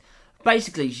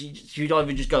basically she'd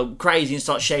either just go crazy and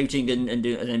start shouting and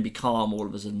then be calm all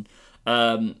of a sudden,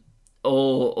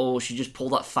 or she just pull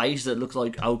that face that looks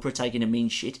like Oprah taking a mean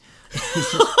shit.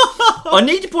 I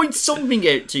need to point something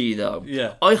out to you though.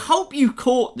 Yeah. I hope you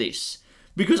caught this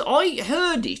because I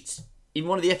heard it in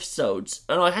one of the episodes,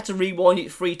 and I had to rewind it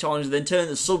 3 times and then turn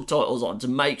the subtitles on to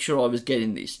make sure I was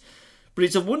getting this. But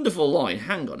it's a wonderful line.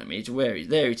 Hang on a minute,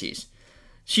 there it is.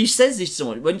 She says this to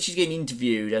someone when she's getting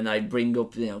interviewed, and they bring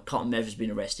up, Cottonmouth has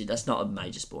been arrested. That's not a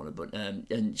major spoiler, but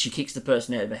and she kicks the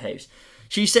person out of the house.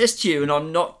 She says to you, and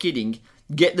I'm not kidding,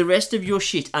 get the rest of your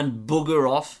shit and bugger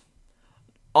off.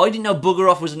 I didn't know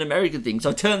bugger off was an American thing,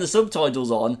 so I turned the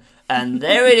subtitles on, and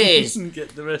there it is. Get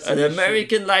the rest An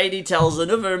American lady tells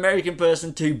another American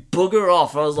person to bugger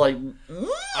off. I was like...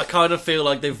 I kind of feel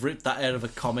like they've ripped that out of a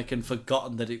comic and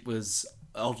forgotten that it was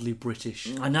oddly British.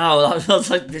 I know. I was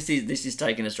like, this is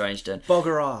taking a strange turn.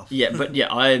 Bugger off. Yeah, but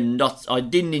yeah, I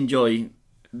didn't enjoy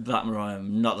Batman I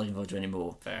am not looking forward to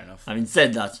anymore. Fair enough. Having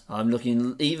said that, I'm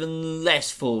looking even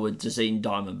less forward to seeing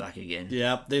Diamond back again.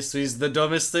 Yeah, this is the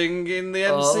dumbest thing in the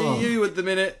MCU at the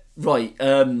minute. Right,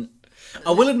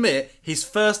 I will admit, his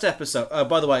first episode...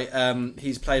 by the way,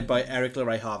 he's played by Eric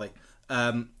LeRae Harvey.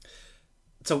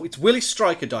 So it's Willie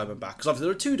Stryker Diamondback, because obviously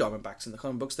there are two Diamondbacks in the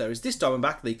comic books. There is this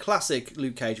Diamondback, the classic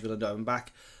Luke Cage villain Diamondback,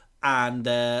 and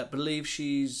I believe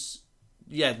she's...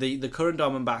 Yeah, the current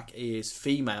Diamondback is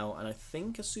female, and I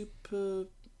think a super...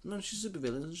 No, she's a super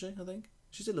villain, isn't she? I think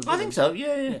she's still a villain. I think so.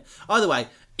 Yeah. Either way,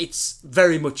 it's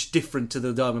very much different to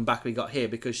the Diamondback we got here,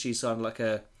 because she's kind of like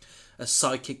a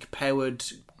psychic-powered,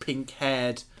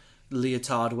 pink-haired,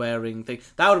 leotard-wearing thing.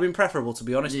 That would have been preferable, to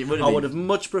be honest. I would have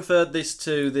much preferred this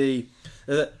to the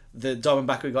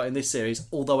Diamondback we got in this series,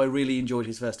 although I really enjoyed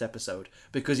his first episode,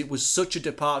 because it was such a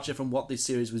departure from what this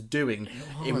series was doing.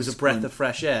 It was a breath of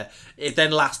fresh air. It then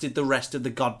lasted the rest of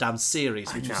the goddamn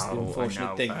series, which is the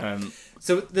unfortunate thing.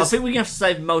 So I think we're going to have to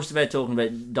save most of our talking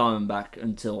about Diamondback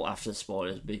until after the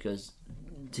spoilers, because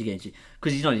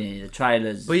he's not in any of the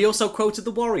trailers. But he also quoted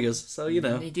the Warriors, so you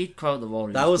know. He did quote the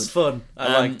Warriors. That was fun.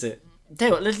 I liked it. Tell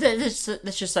you what,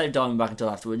 let's just save Diamondback until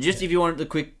afterwards. Just if you wanted the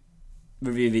quick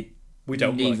review of it, we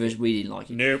didn't like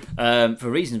it. Nope. For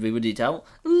reasons we will detail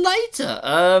later.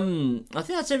 I think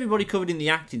that's everybody covered in the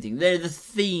acting thing. They're the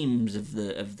themes of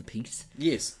the piece.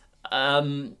 Yes.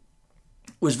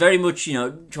 Was very much,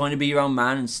 trying to be your own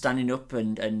man and standing up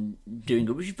and doing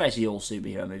good, which is basically all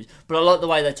superhero movies. But I like the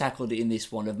way they tackled it in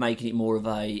this one, of making it more of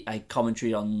a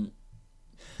commentary on...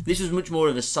 This was much more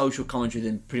of a social commentary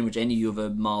than pretty much any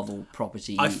other Marvel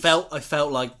property. I felt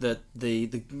like that the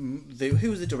who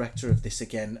was the director of this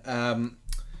again?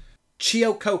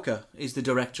 Chio Coker is the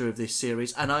director of this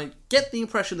series, and I get the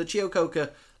impression that Chio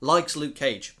Coker likes Luke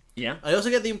Cage. Yeah. I also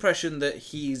get the impression that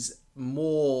he's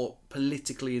more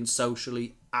politically and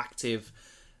socially active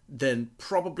than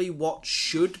probably what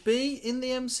should be in the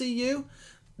MCU.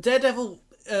 Daredevil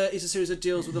is a series that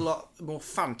deals with a lot more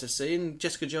fantasy, and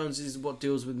Jessica Jones is what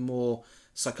deals with more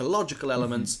psychological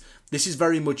elements. Mm-hmm. This is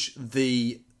very much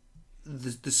the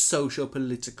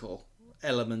socio-political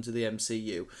element of the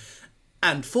MCU.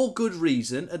 And for good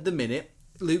reason, at the minute,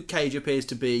 Luke Cage appears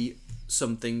to be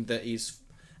something that is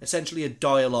essentially a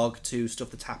dialogue to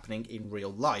stuff that's happening in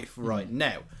real life right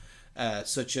now.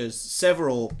 Such as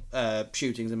several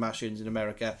shootings and mass shootings in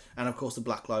America, and of course the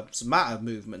Black Lives Matter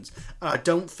movement. And I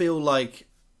don't feel like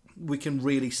we can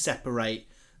really separate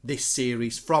this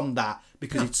series from that,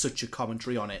 because it's such a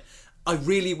commentary on it. I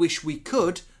really wish we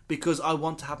could, because I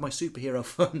want to have my superhero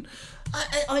fun.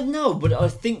 I know, but I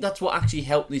think that's what actually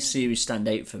helped this series stand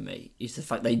out for me, is the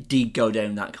fact they did go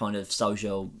down that kind of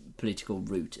social political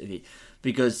route of it.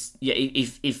 Because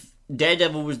if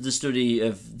Daredevil was the study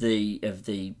of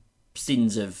the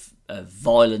sins of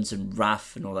violence and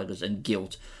wrath and all that good, and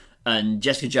guilt, and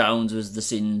Jessica Jones was the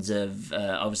sins of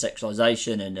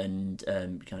over-sexualisation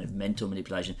and kind of mental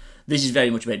manipulation, this is very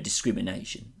much about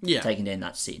discrimination, taking down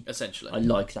that sin. Essentially. I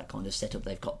like that kind of setup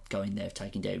they've got going there, of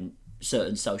taking down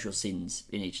certain social sins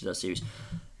in each of those series.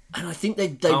 And I think they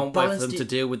can't wait for them to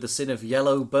deal with the sin of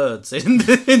yellow birds in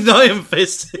Iron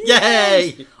Fist.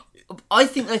 Yay! I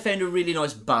think they found a really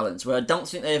nice balance, where I don't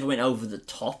think they ever went over the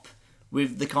top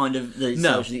with the kind of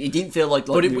social. It didn't feel like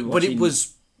but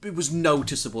it was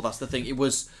noticeable. That's the thing. It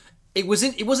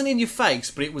wasn't in your face,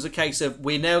 but it was a case of,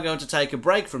 we're now going to take a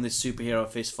break from this superhero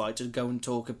fist fight to go and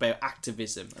talk about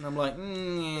activism. And I'm like,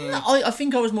 I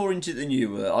think I was more into it than you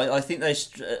were. I think they,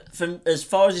 from as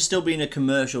far as it's still being a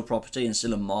commercial property and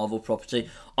still a Marvel property,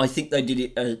 I think they did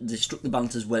it. They struck the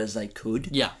balance as well as they could.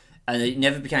 Yeah, and it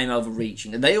never became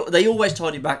overreaching. And they always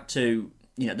tied it back to,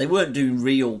 they weren't doing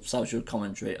real social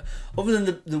commentary, other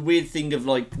than the weird thing of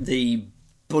like the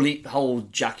bullet hole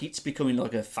jackets becoming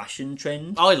like a fashion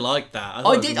trend. I like that. I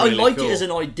liked it as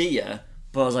an idea,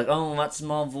 but I was like, oh, that's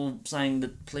Marvel saying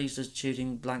that police are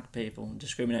shooting black people and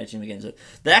discriminating against it.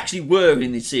 They actually were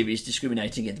in this series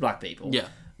discriminating against black people. Yeah.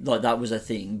 Like that was a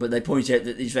thing, but they pointed out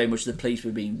that it's very much the police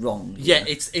were being wrong. Yeah,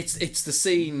 it's the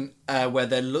scene where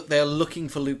they're looking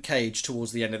for Luke Cage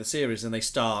towards the end of the series, and they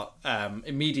start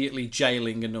immediately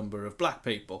jailing a number of black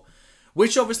people.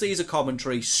 Which obviously is a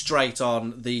commentary straight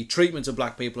on the treatment of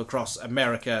black people across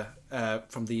America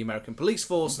from the American police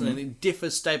force, and it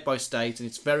differs state by state, and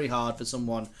it's very hard for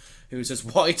someone who's as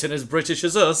white and as British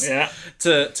as us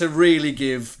to really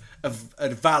give a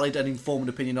valid and informed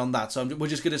opinion on that. So we're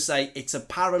just going to say it's a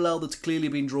parallel that's clearly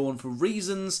been drawn for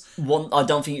reasons. I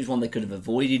don't think it's one they could have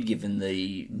avoided given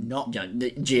the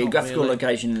the geographical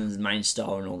location and the main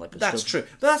star and all that good stuff. That's true.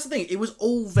 But that's the thing. It was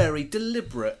all very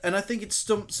deliberate. And I think it's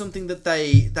something that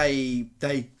they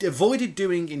avoided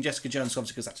doing in Jessica Jones,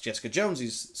 obviously, because that's Jessica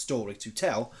Jones's story to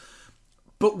tell.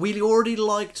 But we already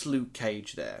liked Luke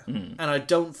Cage there. And I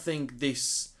don't think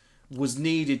this was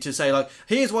needed to say, like,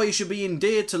 here's why you should be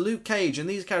endeared to Luke Cage and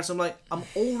these characters. I'm like, I'm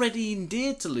already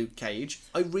endeared to Luke Cage.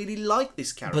 I really like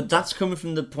this character. But that's coming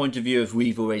from the point of view of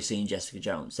we've already seen Jessica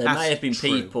Jones. There may have been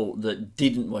people that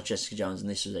didn't watch Jessica Jones and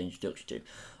this was their introduction to.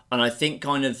 And I think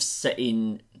kind of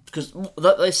setting... Because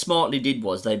what they smartly did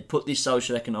was they put this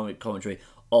social economic commentary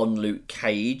on Luke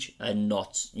Cage and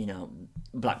not,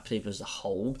 black people as a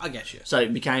whole. I guess, yeah. So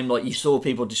it became like you saw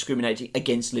people discriminating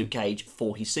against Luke Cage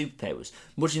for his superpowers.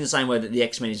 Much in the same way that the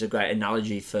X-Men is a great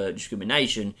analogy for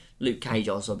discrimination, Luke Cage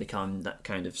also became that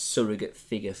kind of surrogate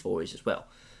figure for us as well.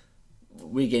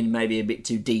 We're getting maybe a bit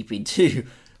too deep into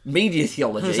media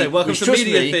theology. Welcome to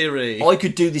media theory. I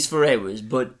could do this for hours,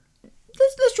 but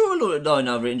let's draw a little line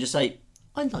over it and just say,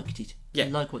 I liked it. Yeah. I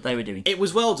like what they were doing. It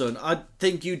was well done. I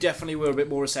think you definitely were a bit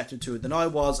more receptive to it than I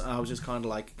was, and I was just kind of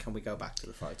like, can we go back to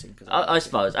the fighting? I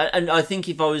suppose. And I think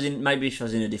if I was in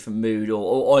a different mood,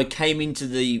 or I came into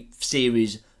the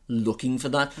series looking for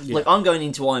that. Yeah. Like, I'm going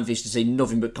into Iron Fist to see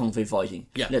nothing but Kung Fu fighting.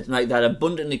 Yeah. Let's make that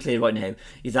abundantly clear right now.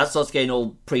 If that starts getting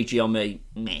all preachy on me,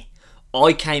 meh.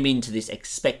 I came into this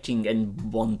expecting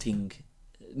and wanting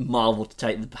Marvel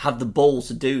to have the balls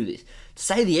to do this. To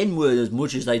say the N-word as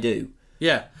much as they do.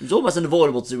 Yeah. It's almost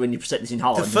unavoidable to do when you set this in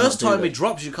hard. The first time it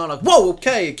drops, you're kind of like, whoa,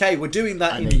 okay, we're doing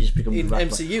that in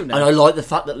MCU now. And I like the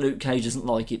fact that Luke Cage doesn't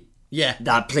like it. Yeah.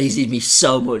 That pleases me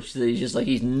so much. That he's just like,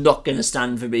 he's not going to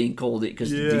stand for being called it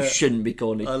because you shouldn't be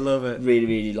called it. I love it. Really,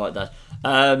 really like that.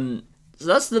 So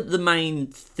that's the main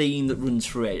theme that runs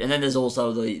through it. And then there's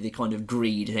also the kind of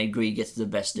greed. And greed gets the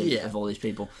best of all these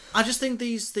people. I just think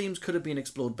these themes could have been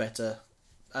explored better.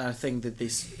 I think that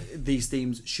these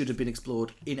themes should have been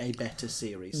explored in a better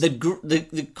series.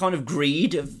 The kind of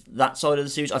greed of that side of the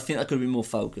series, I think that could have been more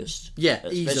focused. Yeah,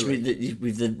 especially easily.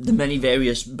 with the many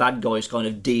various bad guys kind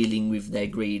of dealing with their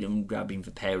greed and grabbing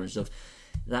for power and stuff.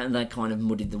 That kind of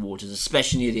muddied the waters,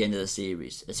 especially near the end of the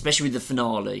series, especially with the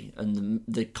finale and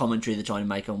the commentary they're trying to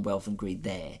make on wealth and greed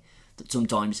there. That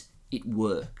sometimes it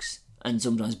works, and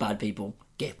sometimes bad people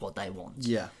get what they want.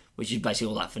 Yeah, which is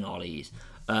basically all that finale is.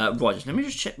 Right, let me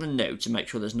just check the notes to make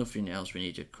sure there's nothing else we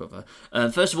need to cover.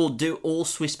 First of all, do all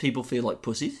Swiss people feel like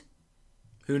pussies?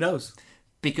 Who knows?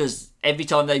 Because every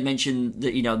time they mentioned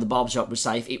that, the barbershop was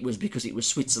safe, it was because it was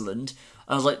Switzerland.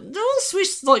 And I was like, do all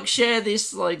Swiss share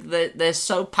this? Like, they're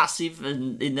so passive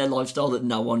and in their lifestyle that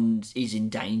no one is in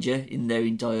danger in their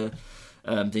entire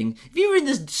thing. If you were in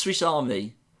the Swiss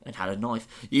army and had a knife,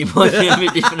 you might be a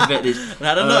bit different about this. And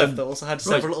had a knife that also had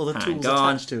several other tools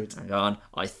attached to it. Hang on.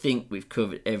 I think we've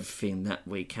covered everything that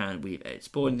we can. We've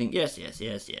explored anything. Yes.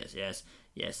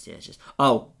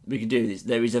 Oh, we can do this.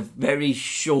 There is a very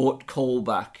short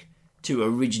callback to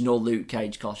original Luke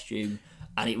Cage costume,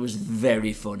 and it was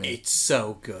very funny. It's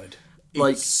so good.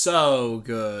 It's so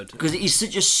good. Because it is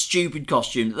such a stupid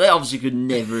costume that they obviously could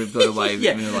never have got away with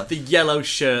it. The yellow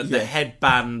shirt, the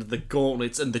headband, the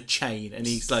gauntlets, and the chain. And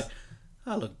he's like,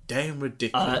 I look damn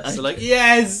ridiculous. So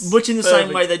yes! Much in the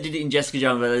same way they did it in Jessica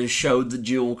Jones, where they just showed the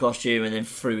dual costume and then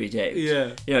threw it out.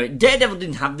 Yeah. Daredevil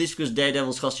didn't have this because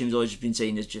Daredevil's costume's always been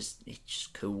seen as it's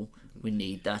just cool. We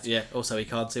need that. Yeah, also he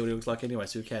can't see what he looks like anyway,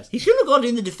 so who cares? He's going to go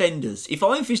in the Defenders. If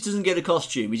Iron Fist doesn't get a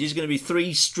costume, it is going to be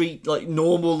 3 street,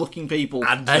 normal-looking people.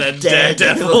 And then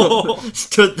Daredevil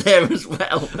stood there as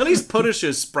well. At least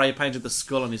Punisher spray-painted the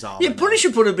skull on his arm. Yeah,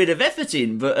 Punisher put a bit of effort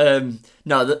in, but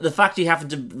no, the fact he happened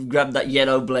to grab that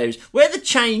yellow blouse, where the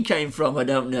chain came from, I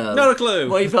don't know. Not a clue.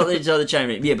 Well, he felt that the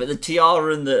chain. Yeah, but the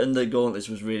tiara and the gauntlets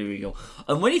was really, really cool.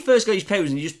 And when he first got his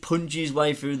powers and he just punches his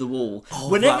way through the wall,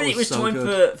 whenever it was so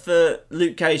time for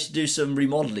Luke Cage to do some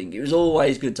remodelling, it was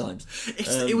always good times.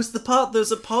 It was the part,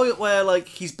 there's a point where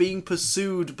he's being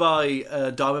pursued by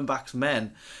Diamondback's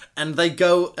men, and they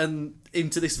go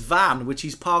into this van which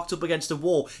he's parked up against a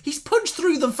wall. He's punched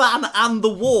through the van and the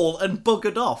wall and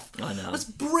buggered off. I know. That's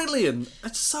brilliant.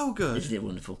 It's so good. Isn't it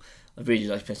wonderful? I really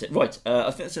like it. Right,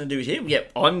 I think that's going to do it here.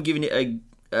 Yep, I'm giving it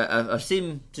I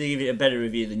seem to give it a better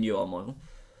review than you are, Michael.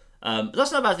 But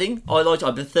that's not a bad thing.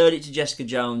 I preferred it to Jessica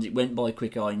Jones. It went by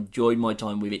quicker. I enjoyed my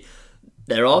time with it.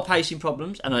 there are pacing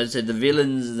problems, and I said the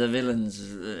villains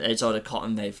outside of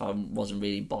Cottonmouth, I wasn't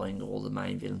really buying all the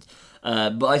main villains.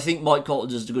 But I think Mike Colton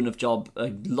does a good enough job,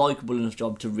 a likeable enough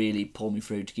job to really pull me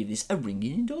through to give this a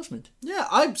ringing endorsement. Yeah,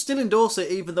 I still endorse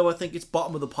it, even though I think it's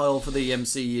bottom of the pile for the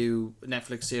MCU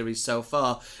Netflix series so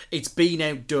far. It's been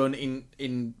outdone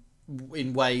in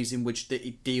ways in which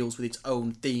it deals with its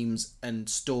own themes and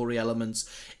story elements.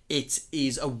 It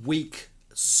is a weak,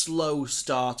 slow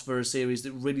start for a series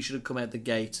that really should have come out the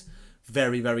gate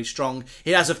very, very strong.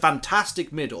 It has a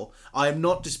fantastic middle. I am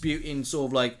not disputing sort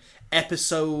of like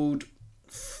episode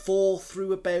 4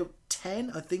 through about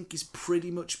 10, I think is pretty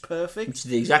much perfect. Which is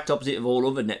the exact opposite of all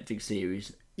other Netflix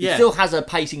series. Yeah. It still has a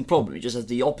pacing problem. It just has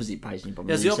the opposite pacing problem.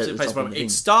 It has the opposite pacing problem.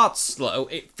 It starts slow,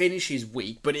 it finishes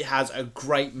weak, but it has a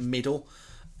great middle,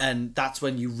 and that's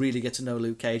when you really get to know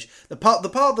Luke Cage. The part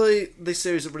of this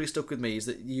series that really stuck with me is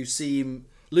that you see him,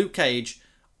 Luke Cage,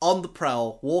 on the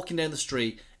prowl, walking down the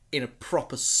street in a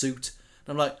proper suit.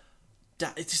 And I'm like,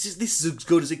 this is as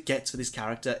good as it gets for this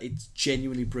character. It's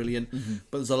genuinely brilliant,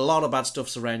 but there's a lot of bad stuff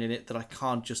surrounding it that I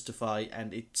can't justify,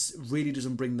 and it really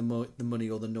doesn't bring the money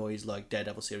or the noise like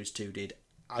Daredevil Series 2 did.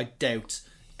 I doubt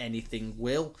anything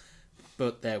will,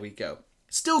 but there we go.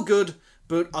 Still good,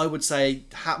 but I would say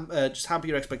just hamper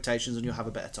your expectations and you'll have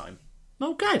a better time.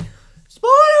 Okay.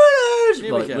 Spoilers!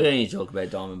 Here we go. We don't need to talk about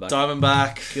Diamondback.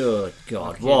 Diamondback. Good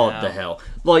God, what the hell?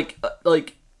 Like,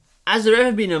 has there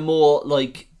ever been a more,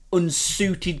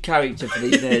 unsuited character for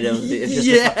these Daredevils?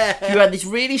 Yeah. You had this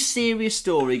really serious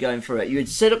story going through it. You had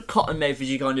set up Cottonmouth as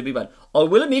your kind of big bad. I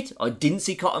will admit, I didn't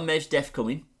see Cottonmouth's death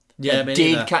coming. Yeah, I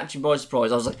did catch him by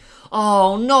surprise. I was like,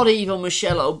 oh, not even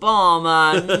Michelle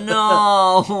Obama.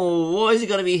 No. Why is it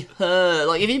got to be her?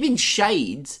 Like, if it had been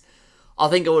Shades, I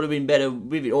think I would have been better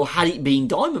with it. Or had it been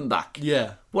Diamondback.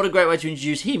 Yeah. What a great way to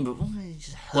introduce him. But why is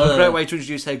it her? What a great way to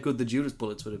introduce how good the Judas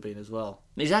Bullets would have been as well.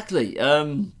 Exactly.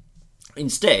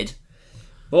 Instead,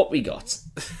 what we got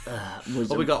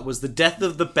was the death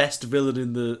of the best villain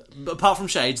in the... Apart from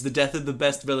Shades, the death of the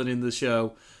best villain in the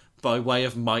show by way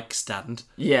of Mike Stand.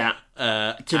 Yeah.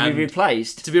 To be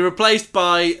replaced. To be replaced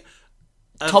by...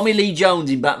 Tommy Lee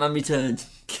Jones in Batman Returns.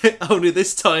 Only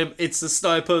this time it's a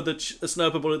sniper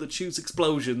bullet that shoots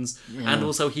explosions, and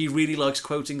also he really likes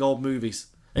quoting old movies.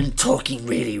 And talking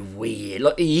really weird.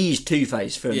 Like, he's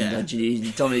Two-Face from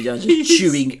Tommy Lee Jones, just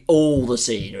chewing all the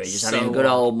scenery, just having a good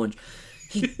old munch.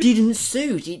 He didn't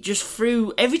suit. It just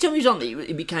threw... Every time he was on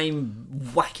it became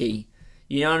wacky.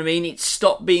 You know what I mean? It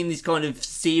stopped being this kind of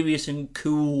serious and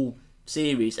cool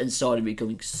series and started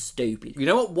becoming stupid. You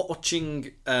know what?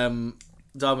 Watching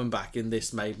Diamondback in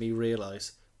this made me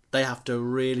realise? They have to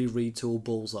really retool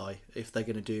Bullseye if they're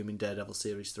going to do him in Daredevil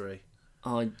Series 3.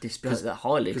 I dispute that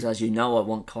highly, because as you know, I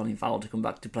want Colin Farrell to come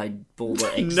back to play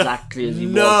Bullseye exactly as he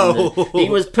was. He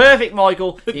was perfect,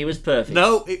 Michael. He was perfect.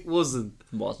 No, it wasn't.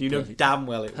 You know damn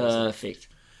well it wasn't. Perfect.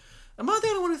 Am I the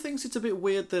only one who thinks it's a bit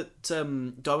weird that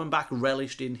Diamondback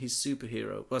relished in his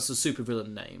superhero, well, that's a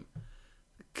supervillain name,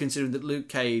 considering that Luke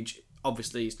Cage,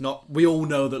 obviously, is not... We all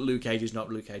know that Luke Cage is not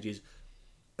Luke Cage's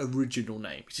original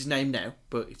name. It's his name now,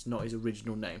 but it's not his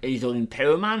original name. Are you talking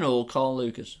Power Man or Carl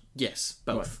Lucas? Yes,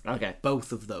 both. Right. Okay.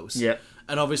 Both of those. Yeah.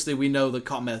 And obviously we know that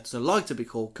Cottonmouth doesn't like to be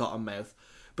called Cottonmouth,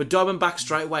 but Diamondback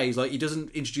straight away, he's like, he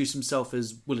doesn't introduce himself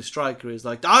as Willis Stryker. He's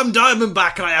like, I'm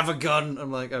Diamondback and I have a gun.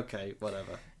 I'm like, okay,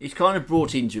 whatever. He's kind of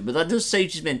brought into it, but that does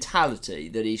suit his mentality,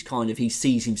 that he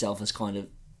sees himself as kind of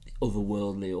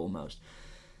otherworldly almost.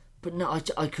 But no,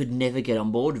 I could never get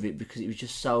on board with it because it was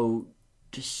just so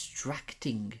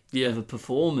distracting of a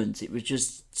performance. It was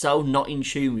just so not in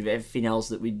tune with everything else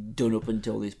that we'd done up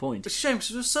until this point. It's a shame, because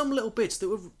there were some little bits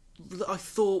that I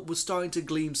thought was starting to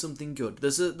glean something good.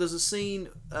 There's a scene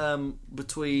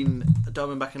between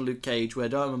Diamondback and Luke Cage where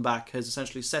Diamondback has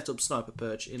essentially set up Sniper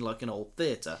Perch in like an old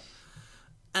theatre.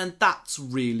 And that's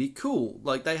really cool.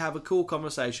 Like, they have a cool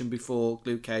conversation before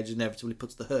Luke Cage inevitably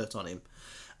puts the hurt on him.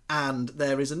 And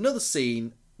there is another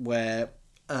scene where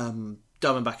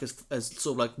Diamondback has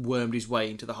sort of like wormed his way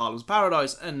into the Harlem's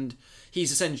Paradise, and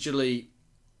he's essentially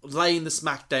laying the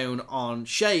smackdown on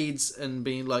Shades and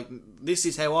being like, this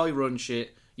is how I run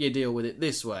shit, you deal with it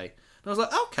this way. And I was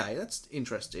like, okay, that's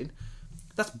interesting.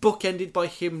 That's bookended by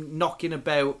him knocking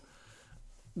about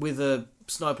with a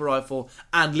sniper rifle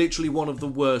and literally one of the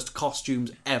worst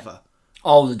costumes ever.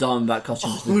 Oh, the Diamondback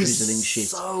costume was the drizzling shit.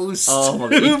 So stupid. Oh my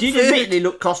god. It did admittedly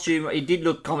look it did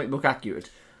look comic book accurate.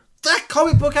 That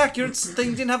comic book accurate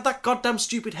thing didn't have that goddamn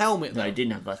stupid helmet, though. No, he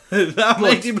didn't have that. That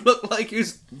made him look like he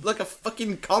was like a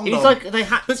fucking condom. It's like they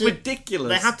had to... ridiculous.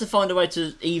 They had to find a way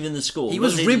to even the score. He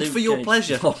was ribbed for your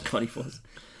pleasure. Oh god, he was.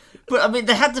 But I mean,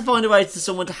 they had to find a way to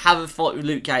someone to have a fight with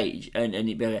Luke Cage, and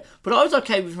it'd be okay. But I was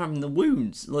okay with him having the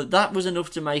wounds. Like that was enough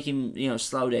to make him,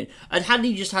 slow down. And had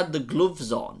he just had the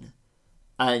gloves on,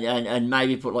 and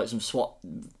maybe put like some SWAT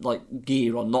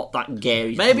gear on, not that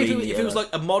Gary. Maybe if it was like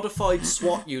a modified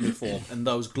SWAT uniform and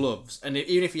those gloves, and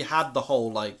even if you had the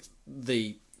whole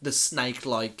the snake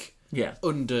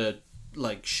under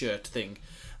shirt thing.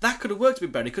 That could have worked a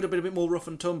bit better. It could have been a bit more rough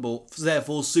and tumble,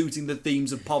 therefore suiting the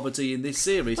themes of poverty in this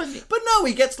series. But no,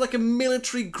 he gets like a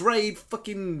military-grade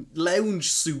fucking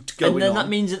lounge suit going on. And then that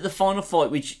means that the final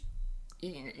fight, which,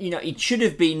 it should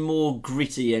have been more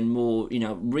gritty and more,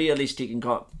 realistic and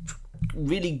kind of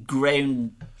really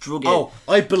ground drug. Oh,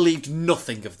 I believed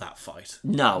nothing of that fight.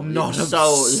 No. Not a the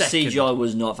second. CGI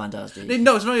was not fantastic.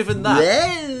 No, it's not even that.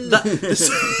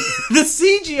 The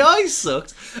CGI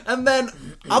sucked. And then,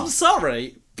 I'm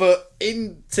sorry, but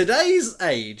in today's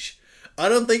age, I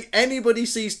don't think anybody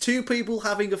sees two people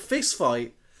having a fist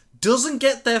fight, doesn't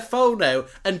get their phone out,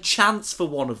 and chants for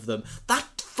one of them.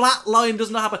 That flat line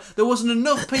doesn't happen. There wasn't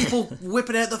enough people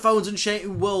whipping out the phones and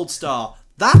shouting World Star.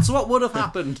 That's what would have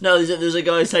happened. No, there's a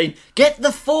guy saying, "Get the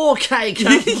 4K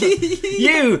camera."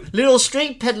 You, little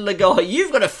street peddler guy,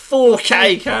 you've got a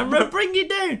 4K camera. Bring it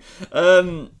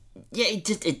down.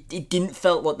 It didn't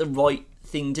felt like the right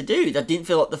thing to do. That didn't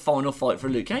feel like the final fight for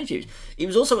Luke Cage. It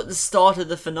was also at the start of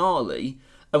the finale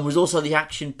and was also the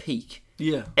action peak.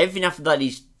 Yeah. Everything after that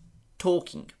is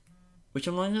talking, which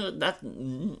I'm like,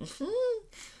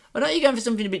 I know you're going for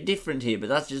something a bit different here, but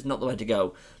that's just not the way to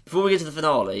go. Before we get to the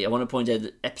finale, I want to point out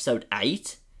that episode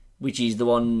 8, which is the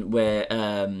one where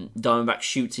Diamondback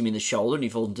shoots him in the shoulder and he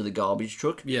falls into the garbage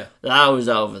truck. Yeah. That was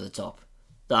over the top.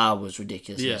 That was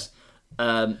ridiculous. Yeah.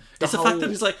 It's the fact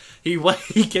that it's like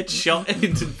he gets shot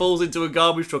and falls into a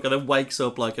garbage truck and then wakes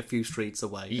up like a few streets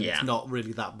away. Yeah. It's not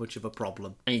really that much of a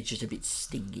problem. And it's just a bit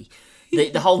stingy.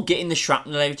 The whole getting the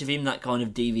shrapnel out of him, that kind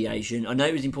of deviation. I know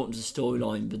it was important to the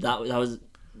storyline, but that was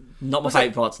not my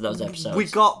favourite parts of those episodes. We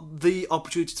got the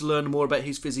opportunity to learn more about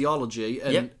his physiology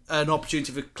and an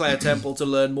opportunity for Claire Temple to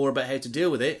learn more about how to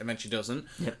deal with it, and then she doesn't.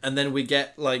 Yep. And then we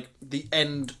get the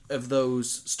end of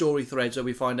those story threads where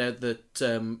we find out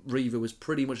that Reva was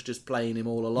pretty much just playing him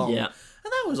all along. Yeah.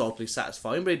 And that was oddly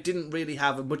satisfying, but it didn't really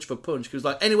have much of a punch. Because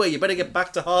anyway, you better get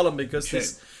back to Harlem because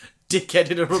this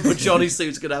dickhead in a rubber Johnny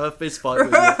suit's going to have a fist fight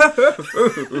with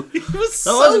you. It was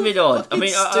That was a bit odd. I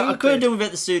mean, stupid. I could have done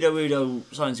without the pseudo-wudo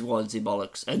science equality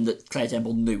bollocks, and that Claire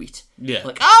Temple knew it. Yeah.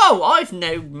 I've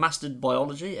now mastered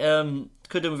biology.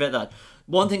 Could have done without that.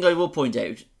 One thing I will point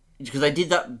out, because they did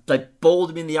that, they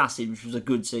balled him in the acid, which was a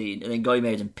good scene, and then got him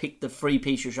out and picked the free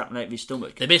piece of shrapnel out of his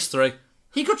stomach. They missed 3.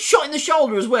 He got shot in the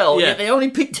shoulder as well, Yeah. yet they only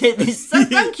picked it this.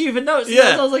 Thank you for noticing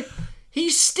that. I was like,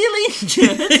 he's still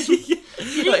injured.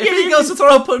 If he goes to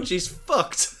throw a punch, he's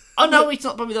fucked. I know it's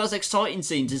not probably the most exciting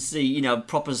scene to see,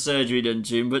 proper surgery done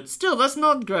to him, but still, that's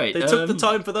not great. They took the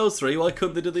time for those 3. Why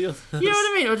couldn't they do the others? You know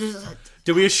what I mean? I just,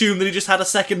 Do we assume that he just had a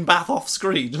second bath off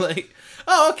screen?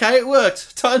 Okay, it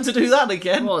worked. Time to do that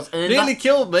again. It was, and then Nearly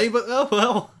killed me, but oh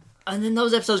well. And then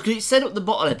those episodes, because it set up the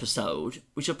bottle episode,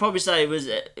 which I'd probably say was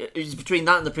between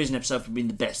that and the prison episode for being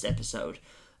the best episode.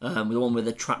 The one where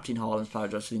they're trapped in Harlem's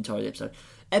Paradise for the entire episode.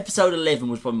 Episode 11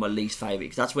 was probably my least favourite,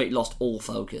 because that's where it lost all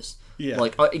focus. Yeah.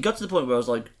 It got to the point where I was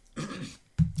like,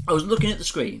 I was looking at the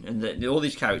screen and all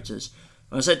these characters,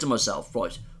 and I said to myself,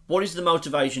 right, what is the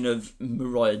motivation of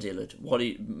Mariah Dillard? What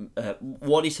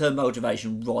is her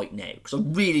motivation right now? Because I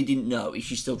really didn't know. Is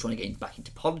she still trying to get back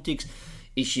into politics?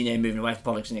 Is she now moving away from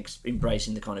politics and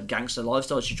embracing the kind of gangster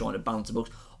lifestyle? Is she trying to balance the books?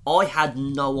 I had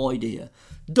no idea.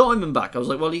 Diamondback, I was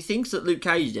like, well, he thinks that Luke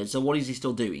Cage did, so what is he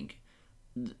still doing?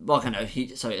 Well, I don't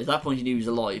know. So at that point he knew he was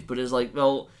alive, but it was like,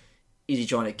 well, is he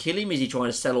trying to kill him? Is he trying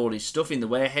to sell all his stuff in the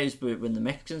warehouse when the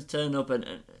Mexicans turn up? And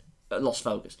lost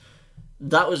focus.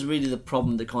 That was really the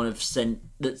problem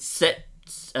that set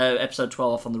episode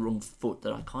 12 off on the wrong foot.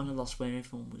 That I kind of lost where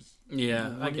everyone was. Yeah,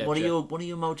 what are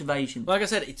your motivations? Like I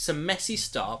said, it's a messy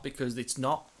start because it's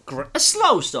not great. A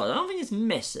slow start. I don't think it's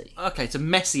messy. Okay, it's a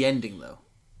messy ending though.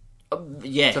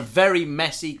 Yeah, It's a very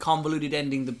messy, convoluted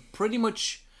ending that pretty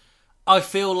much, I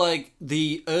feel like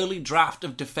the early draft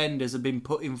of Defenders have been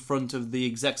put in front of the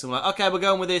execs and like, okay, we're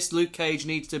going with this. Luke Cage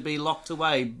needs to be locked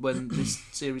away when this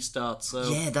series starts. So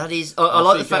yeah, that is. I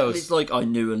like the fact goes. that it's like I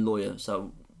knew a lawyer,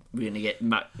 so we're gonna get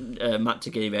Matt to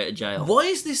get him out of jail. why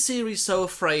is this series so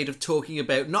afraid of talking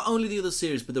about not only the other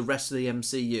series but the rest of the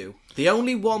MCU? The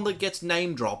only one that gets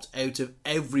name dropped out of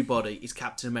everybody is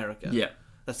Captain America. Yeah.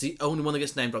 That's the only one that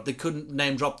gets name dropped. They couldn't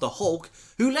name drop the Hulk,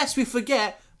 who, lest we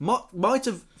forget, might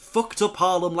have fucked up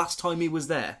Harlem last time he was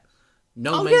there.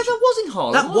 No Oh mention. yeah, that was in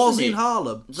Harlem. That was wasn't in it?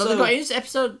 Harlem. So they got in this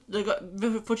episode. They got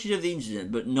footage of the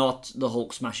incident, but not the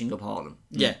Hulk smashing up Harlem.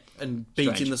 Yeah, and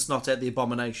beating Strange. the snot out the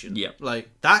Abomination. Yeah. Like,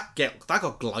 that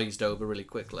got glazed over really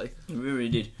quickly. It really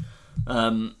did.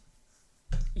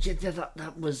 Yeah,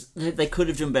 that was. They could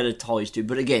have done better ties to,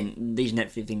 but again, these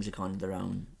Netflix things are kind of their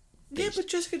own. Yeah, but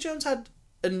Jessica Jones had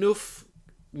enough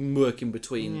work in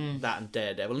between that and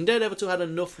Daredevil. And Daredevil 2 had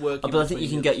enough work in But I think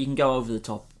between you can go over the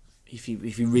top if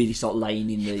you really start laying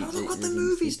in the. Oh, look what the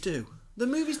movies do. The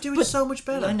movies do it so much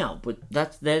better. I know, but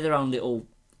they're their own little.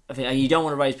 I think, and you don't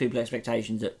want to raise people's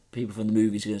expectations that people from the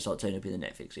movies are going to start turning up in the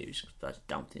Netflix series. I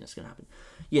don't think that's going to happen.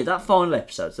 Yeah, that final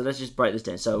episode. So let's just break this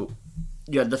down. So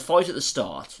you had the fight at the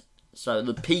start. So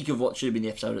the peak of what should have been the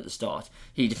episode at the start.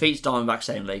 He defeats Diamondback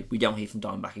soundly. We don't hear from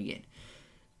Diamondback again.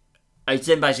 It's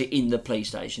then basically in the police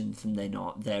station from then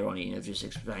on, there on in, of just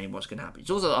explaining what's going to happen. It's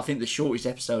also, I think, the shortest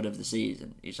episode of the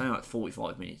season. It's only like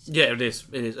 45 minutes. Yeah, it is.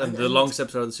 It is. And the longest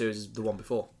episode of the series is the one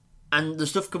before. And the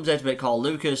stuff comes out about Carl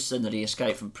Lucas and that he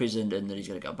escaped from prison and that he's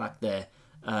going to go back there.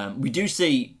 We do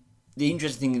see, the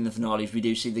interesting thing in the finale is we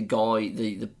do see the guy,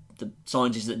 the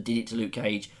scientist that did it to Luke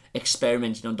Cage,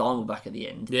 experimenting on Diamondback at the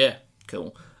end. Yeah.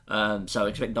 Cool. So I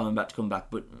expect Diamondback to come back,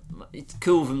 but it's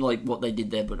cool from like what they did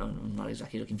there, but I'm not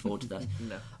exactly looking forward to that.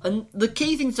 No. And the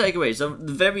key thing to take away is the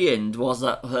very end was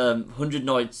that 100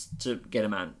 Nights to Get a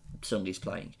Man song he's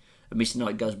playing, and Misty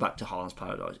Knight goes back to Harlem's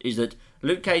Paradise, is that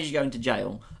Luke Cage is going to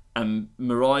jail, and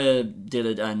Mariah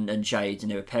Dillard and Shades,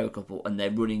 and they're a power couple, and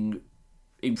they're running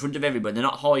in front of everybody. They're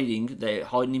not hiding, they're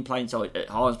hiding in plain sight at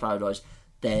Harlem's Paradise.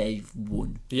 They've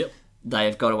won. Yep. They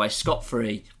have got away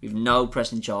scot-free with no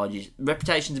pressing charges.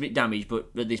 Reputation's a bit damaged, but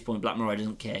at this point, Black Mariah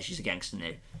doesn't care. She's a gangster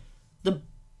now. The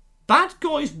bad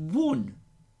guys won.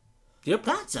 Yep.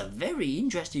 That's a very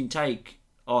interesting take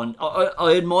on...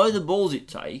 I admire the balls it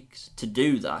takes to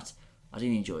do that. I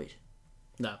didn't enjoy it.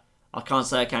 No. I can't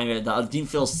say I came out of that. I didn't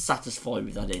feel satisfied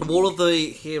with that ending. Of all of the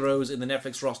heroes in the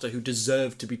Netflix roster who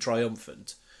deserved to be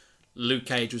triumphant, Luke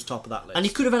Cage was top of that list. And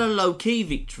he could have had a low-key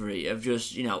victory of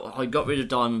just, I got rid of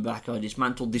Diamondback, I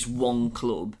dismantled this one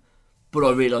club, but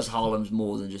I realised Harlem's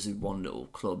more than just one little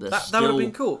club. That would have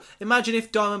been cool. Imagine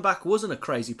if Diamondback wasn't a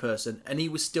crazy person and he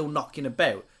was still knocking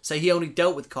about. Say he only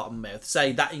dealt with Cottonmouth.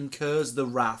 Say that incurs the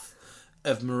wrath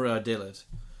of Mariah Dillard.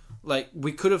 Like,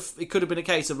 it could have been a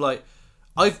case of like,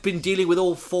 I've been dealing with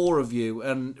all four of you,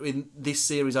 and in this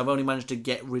series I've only managed to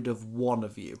get rid of one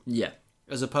of you. Yeah.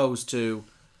 As opposed to,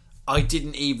 I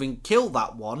didn't even kill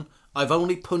that one. I've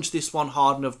only punched this one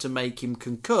hard enough to make him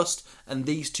concussed, and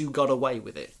these two got away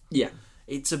with it. Yeah.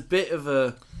 It's a bit of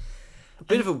a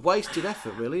wasted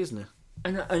effort, really, isn't it?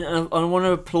 And I want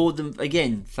to applaud them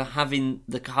again for having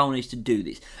the cojones to do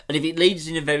this. And if it leads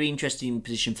in a very interesting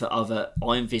position for other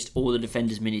Iron Fist or the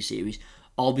Defenders miniseries,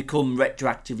 I'll become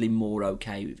retroactively more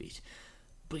okay with it.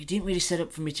 But it didn't really set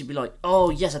up for me to be like, oh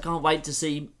yes, I can't wait to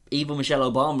see evil Michelle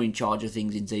Obama in charge of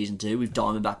things in season 2 with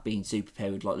Diamondback being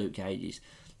superpowered like Luke Cage is.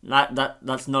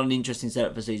 That's not an interesting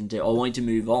setup for season 2. I want to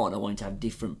move on. I want to have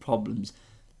different problems,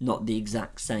 not the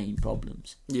exact same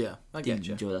problems. Yeah, I get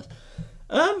you. Enjoy that.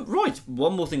 Right,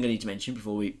 one more thing I need to mention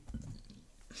before we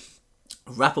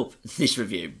wrap up this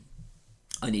review.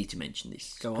 I need to mention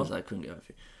this because I couldn't go over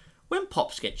it. When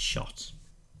Pops gets shot,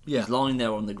 he's lying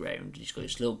there on the ground. He's got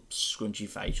his little scrunchy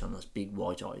face on those big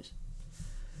white eyes.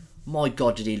 My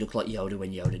God, did he look like Yoda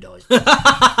when Yoda dies?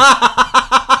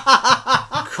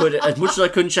 As much as I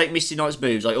couldn't shake Misty Knight's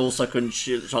boobs, I also couldn't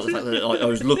shake the fact that I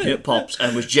was looking at Pops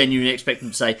and was genuinely expecting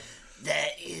him to say,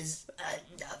 "There is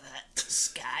another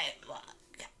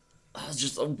Skywalker." I was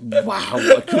just like, wow. I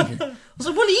was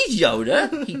like, well, he's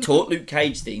Yoda. He taught Luke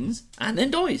Cage things and then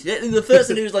dies. The first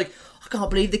thing he was like, I can't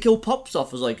believe they killed Pops off.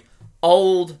 I was like,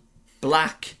 old,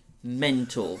 black,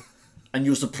 mental. And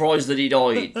you're surprised that he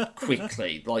died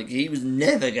quickly. Like, he was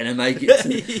never going to make it.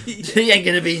 He ain't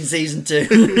going to be in season 2.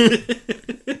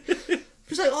 It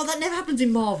was like, oh, that never happens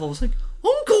in Marvel. It's like,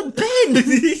 Uncle Ben!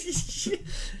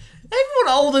 Everyone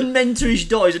old and mentorish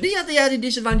dies. And he had the added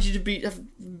disadvantage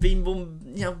of being born,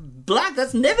 black.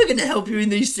 That's never going to help you in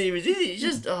these series, is it? It's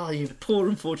just, you poor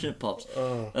unfortunate Pops.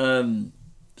 So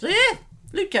yeah,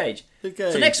 Luke Cage.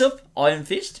 So next up, Iron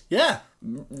Fist. Yeah.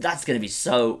 That's going to be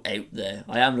so out there.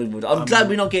 I am looking forward. I'm glad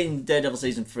we're not getting Daredevil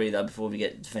season 3 though before we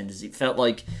get Defenders. It felt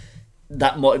like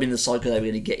that might have been the cycle they were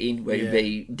going to get in, where it'd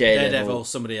be Daredevil,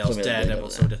 somebody else,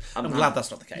 Daredevil, somebody else. I'm glad that's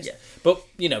not the case. Yeah. But,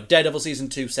 Daredevil season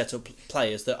 2 set up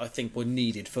players that I think were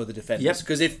needed for the Defenders.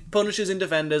 Because if Punisher's in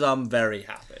Defenders, I'm very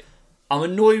happy. I'm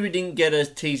annoyed we didn't get a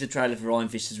teaser trailer for Iron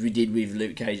Fist as we did with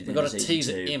Luke Cage. We got a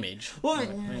teaser image. Well,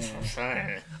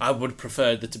 I would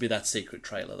prefer there to be that secret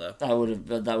trailer though. That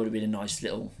would have been a nice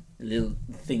little little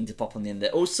thing to pop on the end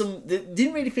there. Or it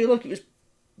didn't really feel like it was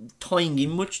tying in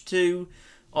much to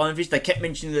Iron Fist. They kept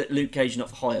mentioning that Luke Cage is not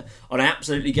for hire, and I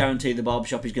absolutely guarantee the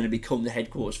barbershop is going to become the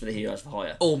headquarters for the Heroes for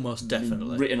Hire. Almost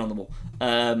definitely. Written on the wall.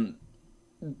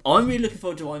 I'm really looking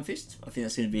forward to Iron Fist. I think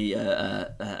that's going to be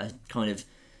a kind of...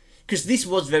 Because this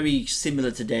was very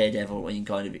similar to Daredevil in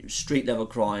kind of street level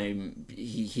crime.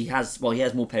 He has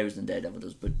more powers than Daredevil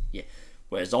does, but yeah.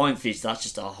 Whereas Iron Fist, that's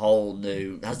just a whole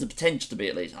new... Has the potential to be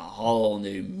at least a whole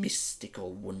new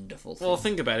mystical, wonderful thing. Well,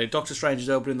 think about it. Doctor Strange is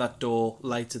opening that door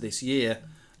later this year.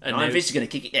 And Iron Fist is going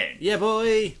to kick it down. Yeah,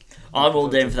 boy. I'm all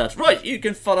down for that. Right, you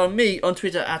can follow me on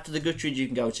Twitter at The Guttridge. You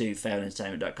can go to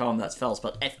foulentertainment.com. That's foul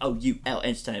spelled Foul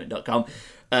entertainment.com.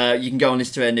 You can go and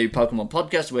listen to our new Pokemon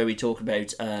podcast where we talk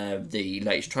about the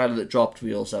latest trailer that dropped.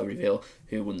 We also reveal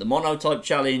who won the Monotype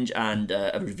Challenge and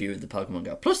a review of the Pokemon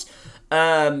Go Plus.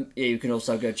 You can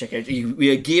also go check out...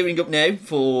 We are gearing up now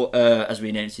for, as we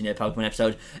announced in our Pokemon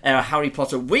episode, our Harry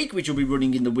Potter week, which will be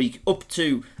running in the week up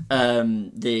to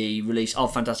the release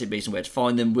of Fantastic Beasts and Where to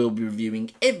Find Them. We'll be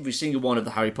reviewing every single one of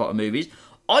the Harry Potter movies.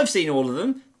 I've seen all of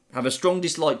them. Have a strong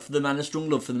dislike for them and a strong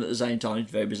love for them at the same time.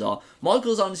 It's very bizarre.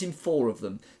 Michael's only seen 4 of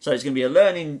them. So it's going to be a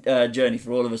learning journey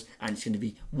for all of us, and it's going to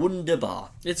be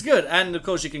wonderbar. It's good. And of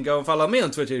course you can go and follow me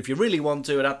on Twitter if you really want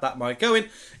to, and at that Mike Owen.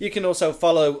 You can also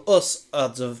follow us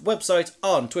at the website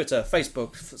on Twitter,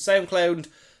 Facebook, SoundCloud,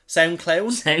 Sound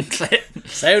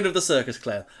of the Circus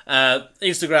Clown,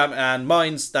 Instagram, and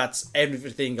mine's, that's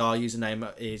everything. Our username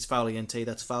is FoulENT,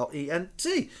 that's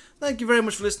FoulENT. Thank you very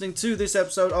much for listening to this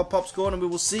episode of Popscorn, and we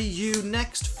will see you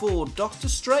next for Doctor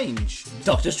Strange.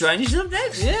 Doctor Strange is up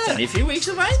next. Yeah. It's only a few weeks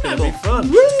away. It's going to be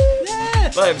fun. Woo!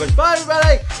 Yeah. Bye, everybody. Bye,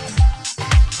 everybody.